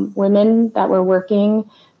women that were working,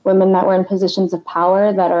 women that were in positions of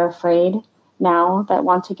power that are afraid now, that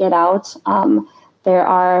want to get out. There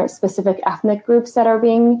are specific ethnic groups that are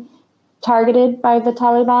being targeted by the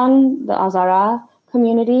Taliban, the Hazara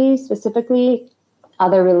community specifically,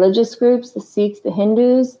 other religious groups, the Sikhs, the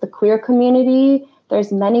Hindus, the queer community.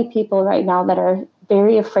 There's many people right now that are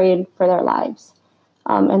very afraid for their lives.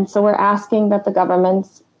 And so we're asking that the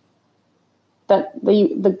governments, that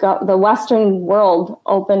the Western world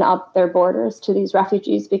open up their borders to these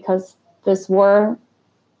refugees, because this war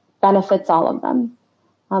benefits all of them.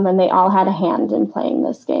 And they all had a hand in playing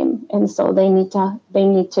this game. And so they need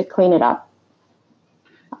to clean it up.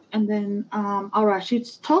 And then, Arash, you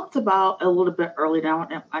talked about a little bit earlier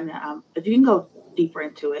on, and if you can go deeper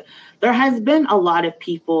into it, there has been a lot of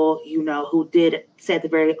people, who did say at the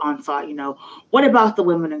very onset, what about the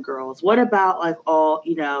women and girls? What about like all,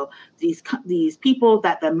 these people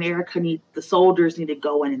that the soldiers need to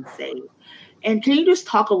go in and save? And can you just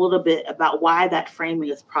talk a little bit about why that framing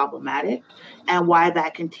is problematic and why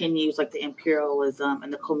that continues, like the imperialism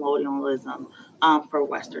and the colonialism for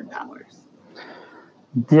Western powers?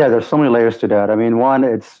 Yeah, there's so many layers to that. I mean, one,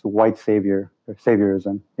 it's white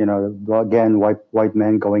saviorism. Again, white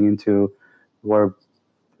men going into where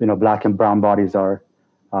black and brown bodies are,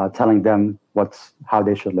 telling them how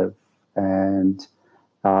they should live, and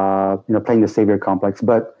playing the savior complex.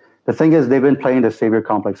 But the thing is, they've been playing the savior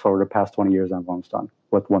complex for the past 20 years in Afghanistan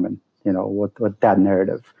with women. With that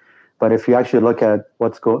narrative. But if you actually look at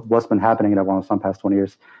what's been happening in Afghanistan the past 20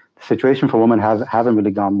 years, the situation for women haven't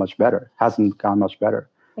really gone much better. Hasn't gone much better.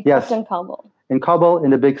 Except in Kabul. In Kabul,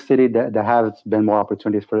 in the big city, there have been more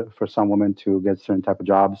opportunities for some women to get certain type of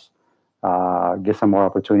jobs, get some more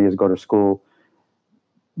opportunities, go to school.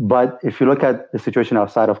 But if you look at the situation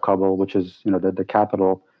outside of Kabul, which is the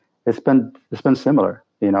capital, it's been similar,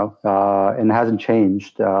 and it hasn't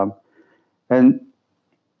changed. And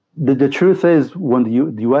the truth is, when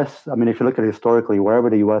the U.S., I mean, if you look at it historically, wherever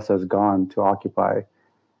the U.S. has gone to occupy,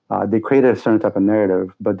 they created a certain type of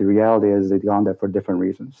narrative, but the reality is they've gone there for different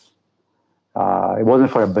reasons. It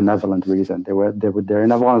wasn't for a benevolent reason. They're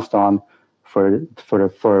in Afghanistan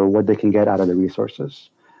for what they can get out of the resources,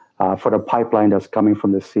 for the pipeline that's coming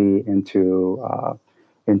from the sea into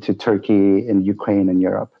Turkey and Ukraine and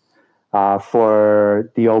Europe,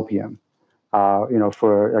 for the opium,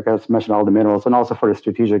 for, like I mentioned, all the minerals, and also for the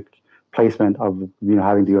strategic placement of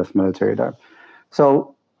having the U.S. military there.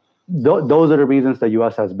 So those are the reasons the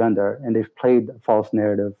U.S. has been there, and they've played a false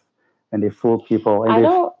narrative, and they fooled people. And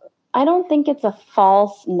I don't think it's a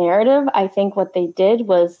false narrative. I think what they did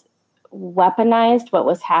was weaponized what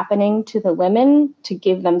was happening to the women to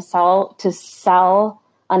give them to sell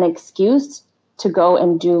an excuse to go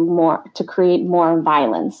and do more, to create more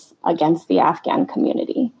violence against the Afghan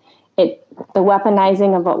community. The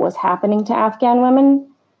weaponizing of what was happening to Afghan women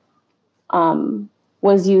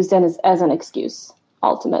was used as an excuse.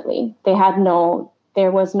 Ultimately,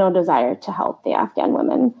 there was no desire to help the Afghan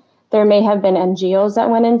women. There may have been NGOs that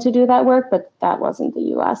went in to do that work, but that wasn't the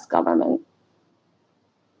U.S. government.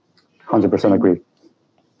 100% agree.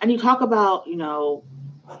 And you talk about,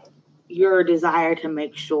 your desire to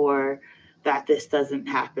make sure that this doesn't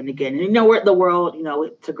happen again. And we're the world,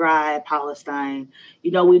 Tigray, Palestine, we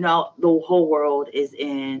know the whole world is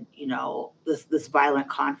in, this violent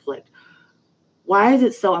conflict. Why is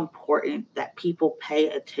it so important that people pay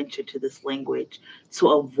attention to this language to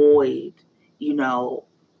avoid,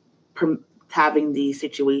 having these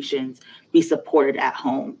situations be supported at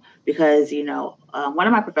home? Because, one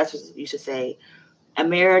of my professors used to say,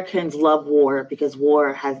 Americans love war because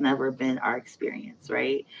war has never been our experience,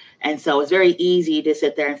 right? And so it's very easy to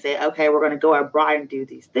sit there and say, okay, we're going to go abroad and do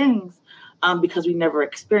these things because we never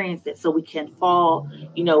experienced it. So we can fall,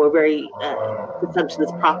 we're very subject to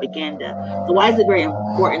this propaganda. So why is it very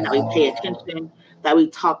important that we pay attention, that we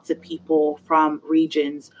talk to people from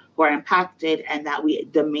regions who are impacted, and that we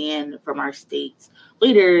demand from our states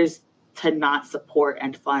leaders to not support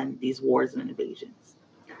and fund these wars and invasions?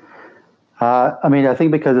 I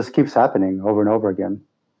think because this keeps happening over and over again.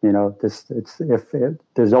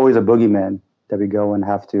 There's always a boogeyman that we go and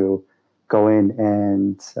have to go in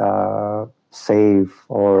and save,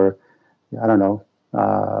 or I don't know,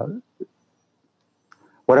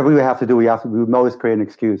 whatever we have to do. We always create an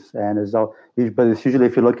excuse, but it's usually,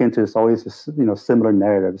 if you look into it, it's always similar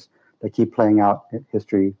narratives that keep playing out in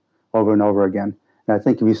history over and over again. And I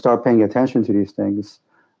think if you start paying attention to these things,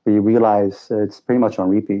 you realize it's pretty much on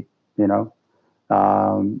repeat. you know.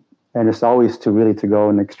 And it's always to go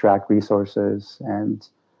and extract resources and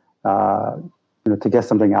to get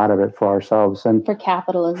something out of it for ourselves and for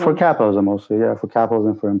capitalism. For capitalism mostly, yeah, for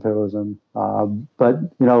capitalism, for imperialism. But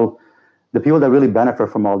the people that really benefit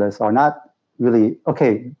from all this are not really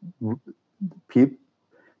okay.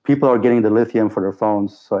 People are getting the lithium for their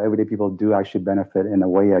phones, so everyday people do actually benefit in a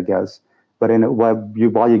way, I guess. But while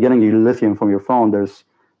you're getting your lithium from your phone, there's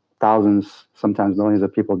thousands, sometimes millions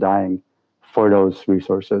of people dying for those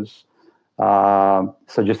resources. So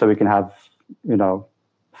just so we can have,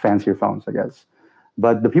 fancier phones, I guess.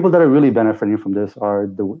 But the people that are really benefiting from this are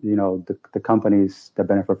the companies that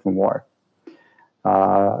benefit from war.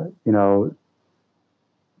 The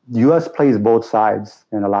U.S. plays both sides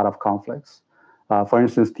in a lot of conflicts. For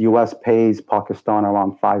instance, the U.S. pays Pakistan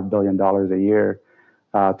around $5 billion a year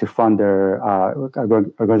to fund their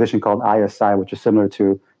organization called ISI, which is similar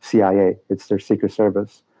to CIA. It's their secret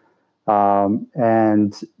service.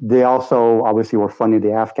 And they also obviously were funding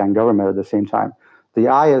the Afghan government at the same time. The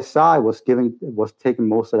ISI was taking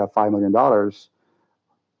most of that $5 million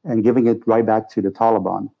and giving it right back to the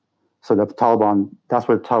Taliban. So that's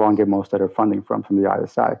where the Taliban get most of their funding from the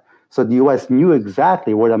ISI. So the U.S. knew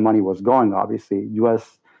exactly where that money was going, obviously. The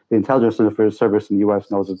intelligence service in the U.S.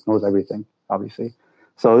 knows everything, obviously.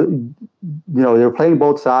 So, they're playing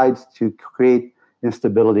both sides to create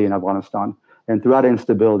instability in Afghanistan. And throughout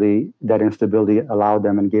that instability allowed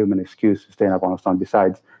them and gave them an excuse to stay in Afghanistan.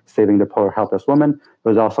 Besides saving the poor, helpless women, it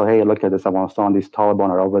was also, hey, look at this Afghanistan. These Taliban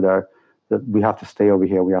are over there. We have to stay over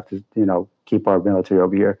here. We have to, keep our military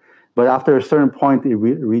over here. But after a certain point,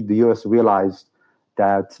 the U.S. realized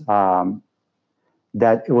that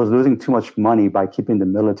that it was losing too much money by keeping the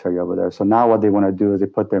military over there. So now what they want to do is they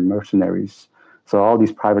put their mercenaries. So all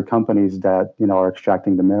these private companies that are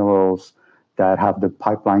extracting the minerals, that have the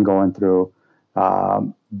pipeline going through.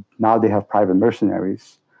 Now they have private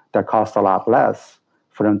mercenaries that cost a lot less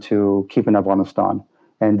for them to keep in Afghanistan.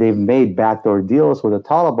 And they've made backdoor deals with the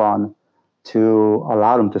Taliban to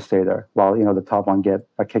allow them to stay there while, the Taliban get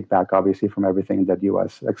a kickback, obviously, from everything that the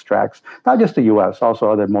U.S. extracts. Not just the U.S., also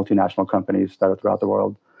other multinational companies that are throughout the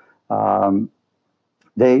world.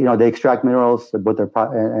 They extract minerals, but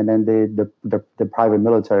and then the private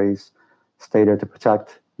militaries stay there to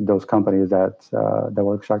protect those companies that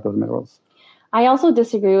will extract those minerals. I also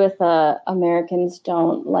disagree with Americans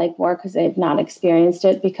don't like war because they've not experienced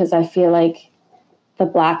it, because I feel like the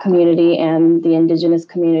Black community and the indigenous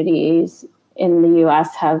communities in the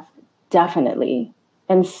U.S. have definitely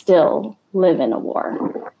and still live in a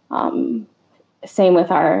war. Same with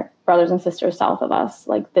our brothers and sisters south of us.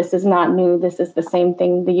 Like, this is not new. This is the same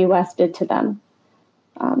thing the U.S. did to them.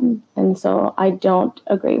 And so I don't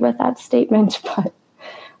agree with that statement, but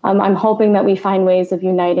I'm hoping that we find ways of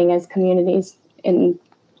uniting as communities in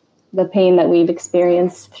the pain that we've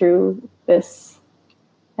experienced through this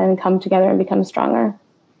and come together and become stronger.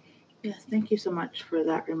 Yes, thank you so much for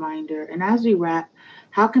that reminder. And as we wrap,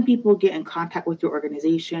 how can people get in contact with your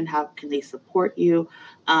organization? How can they support you?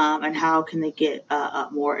 And how can they get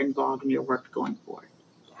more involved in your work going forward?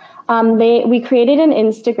 We created an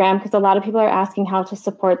Instagram because a lot of people are asking how to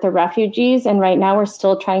support the refugees. And right now we're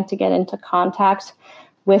still trying to get into contact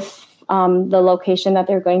with the location that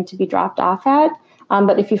they're going to be dropped off at.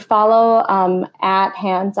 But if you follow at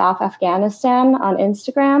Hands Off Afghanistan on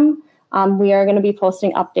Instagram, we are going to be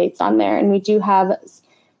posting updates on there. And we do have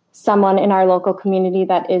someone in our local community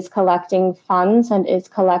that is collecting funds and is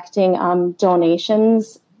collecting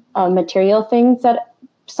donations, material things that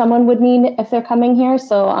someone would need if they're coming here.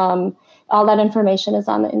 So all that information is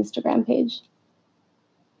on the Instagram page.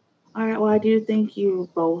 All right. Well, I do thank you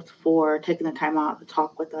both for taking the time out to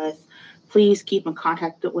talk with us. Please keep in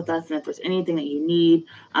contact with us. And if there's anything that you need,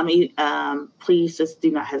 please just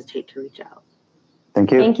do not hesitate to reach out.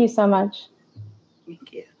 Thank you. Thank you so much.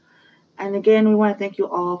 Thank you. And again, we want to thank you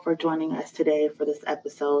all for joining us today for this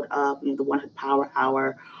episode of the One Hood Power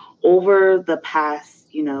Hour. Over the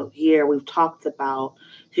past year, we've talked about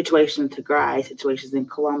situations in Tigray, situations in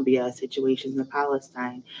Colombia, situations in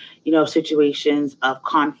Palestine, situations of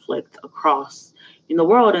conflict across in the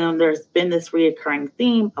world. And there's been this reoccurring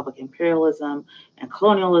theme of imperialism and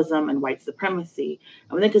colonialism and white supremacy.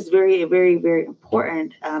 And I think it's very, very, very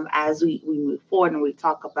important as we move forward and we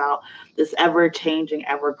talk about this ever-changing,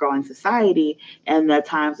 ever-growing society and the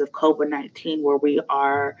times of COVID-19 where we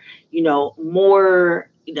are, more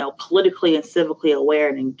politically and civically aware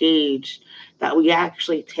and engaged, that we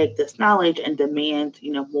actually take this knowledge and demand,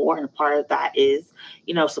 more. And part of that is,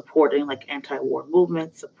 supporting like anti-war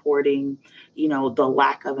movements, supporting, the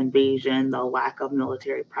lack of invasion, the lack of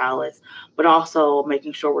military prowess, but also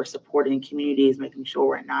making sure we're supporting communities, making sure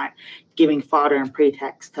we're not giving fodder and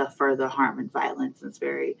pretext to further harm and violence. It's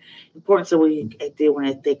very important. So I do want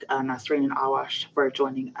to thank Nasreen and Awash for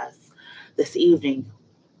joining us this evening.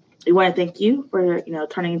 We want to thank you for,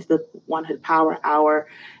 turning into the One Hood Power Hour,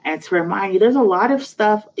 and to remind you, there's a lot of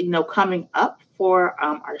stuff, coming up for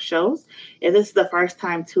our shows. If this is the first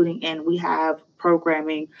time tuning in, we have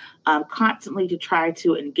programming constantly to try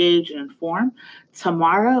to engage and inform.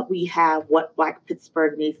 Tomorrow, we have What Black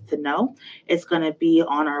Pittsburgh Needs to Know. It's going to be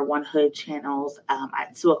on our One Hood channels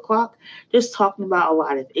at 2 o'clock, just talking about a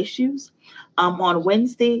lot of issues. On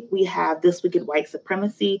Wednesday, we have This Week in White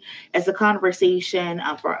Supremacy. It's a conversation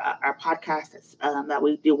for our podcast that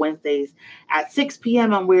we do Wednesdays at 6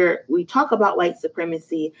 p.m. and we talk about white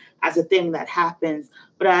supremacy as a thing that happens,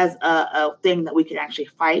 but as a thing that we can actually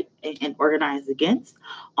fight and organize against.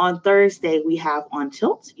 On Thursday, we have On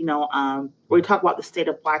Tilt, where we talk about the state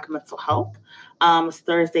of Black mental health. It's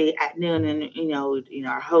Thursday at noon, and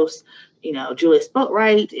our host, Julius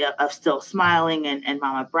Boatwright of Still Smiling and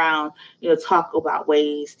Mama Brown, talk about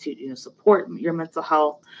ways to support your mental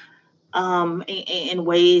health in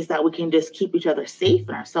ways that we can just keep each other safe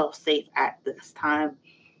and ourselves safe at this time.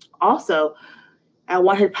 Also, at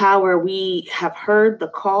One Hood Power, we have heard the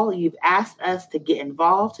call. You've asked us to get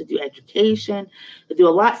involved, to do education, to do a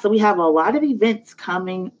lot. So we have a lot of events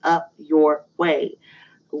coming up your way.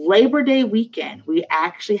 Labor Day weekend, we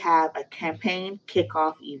actually have a campaign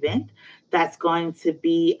kickoff event that's going to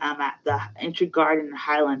be at the Entry Garden in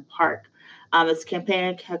Highland Park. This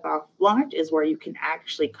campaign kickoff launch is where you can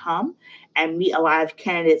actually come and meet a lot of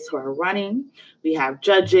candidates who are running. We have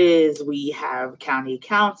judges, we have county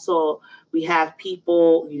council, we have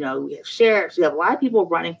people, we have sheriffs, we have a lot of people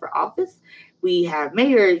running for office. We have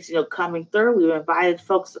mayors, coming through. We've invited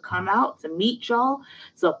folks to come out to meet y'all.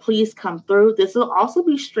 So please come through. This will also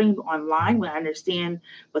be streamed online. We understand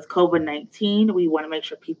with COVID-19, we want to make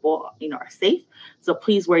sure people, are safe. So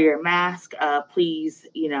please wear your mask. Please,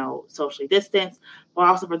 socially distance. But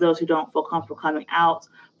also for those who don't feel comfortable coming out,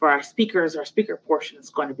 for our speaker portion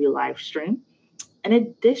is going to be live streamed. In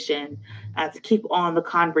addition, to keep on the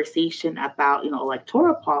conversation about,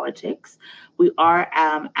 electoral politics, we are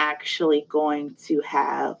actually going to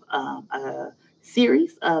have a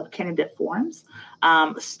series of candidate forums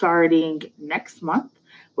starting next month.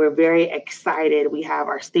 We're very excited. We have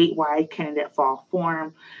our statewide candidate fall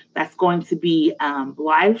forum that's going to be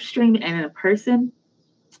live streamed and in person.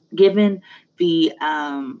 Given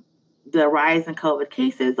the rise in COVID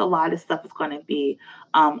cases, a lot of stuff is going to be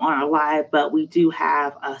on our live, but we do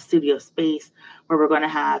have a studio space where we're going to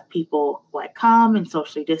have people come and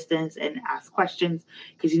socially distance and ask questions,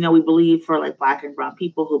 because we believe for Black and brown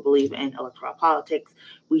people who believe in electoral politics,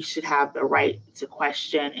 we should have the right to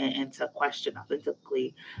question and to question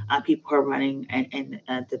authentically people who are running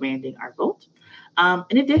and demanding our vote.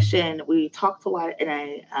 In addition, we talked a lot, and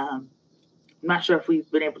I'm not sure if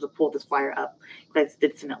we've been able to pull this flyer up because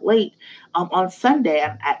it's in it late. On Sunday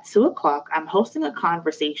at 2 o'clock, I'm hosting a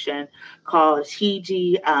conversation called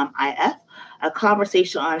TGIF, a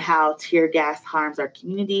conversation on how tear gas harms our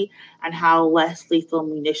community and how less lethal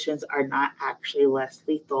munitions are not actually less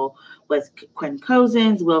lethal, with Quinn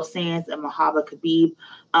Cozens, Will Sands, and Mahaba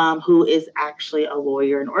Khabib, who is actually a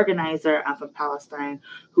lawyer and organizer from Palestine,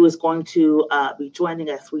 who is going to be joining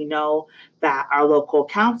us. We know that our local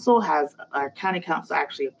council our county council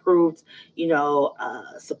actually approved,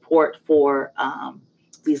 support for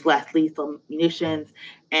these less lethal munitions.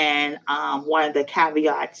 And one of the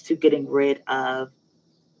caveats to getting rid of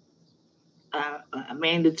a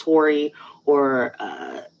mandatory or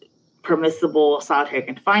permissible solitary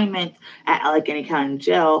confinement at Allegheny County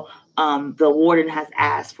Jail, the warden has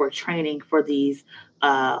asked for training for these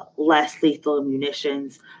less lethal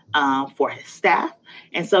munitions for his staff.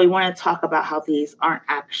 And so we want to talk about how these aren't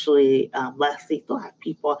actually less lethal.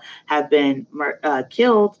 People have been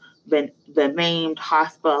killed, been maimed,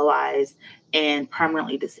 hospitalized, and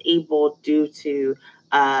permanently disabled due to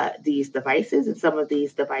these devices. And some of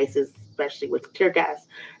these devices, especially with tear gas,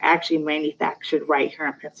 are actually manufactured right here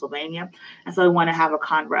in Pennsylvania. And so we want to have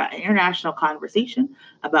an international conversation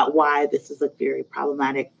about why this is very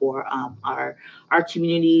problematic for our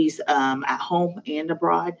communities at home and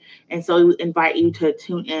abroad. And so we invite you to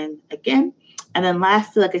tune in again. And then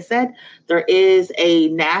lastly, like I said, there is a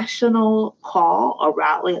national call, a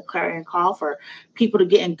rally, a clarion call for people to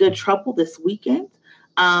get in good trouble this weekend.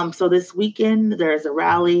 So this weekend, there's a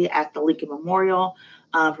rally at the Lincoln Memorial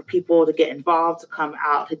for people to get involved, to come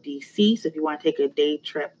out to DC. So if you want to take a day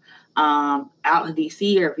trip out to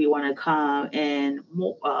DC, or if you want to come in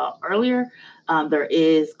earlier, there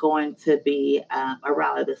is going to be a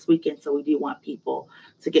rally this weekend. So we do want people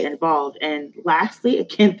to get involved. And lastly,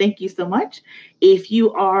 again, thank you so much. If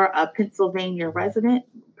you are a Pennsylvania resident,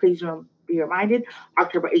 please be reminded,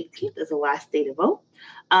 October 18th is the last day to vote.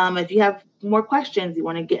 If you have more questions, you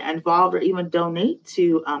want to get involved or even donate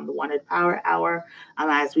to the One Hood Power Hour,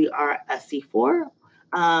 as we are a C4,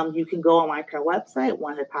 you can go on our website,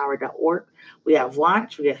 onehoodpower.org. We have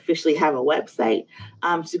launched. We officially have a website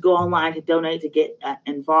to go online to donate, to get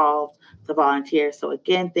involved, to volunteer. So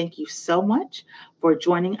again, thank you so much for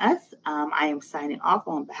joining us. I am signing off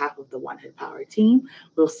on behalf of the One Hood Power team.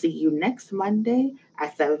 We'll see you next Monday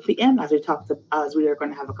at 7 p.m. as we are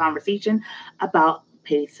going to have a conversation about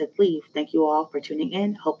paid sick leave. Thank you all for tuning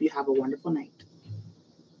in. Hope you have a wonderful night.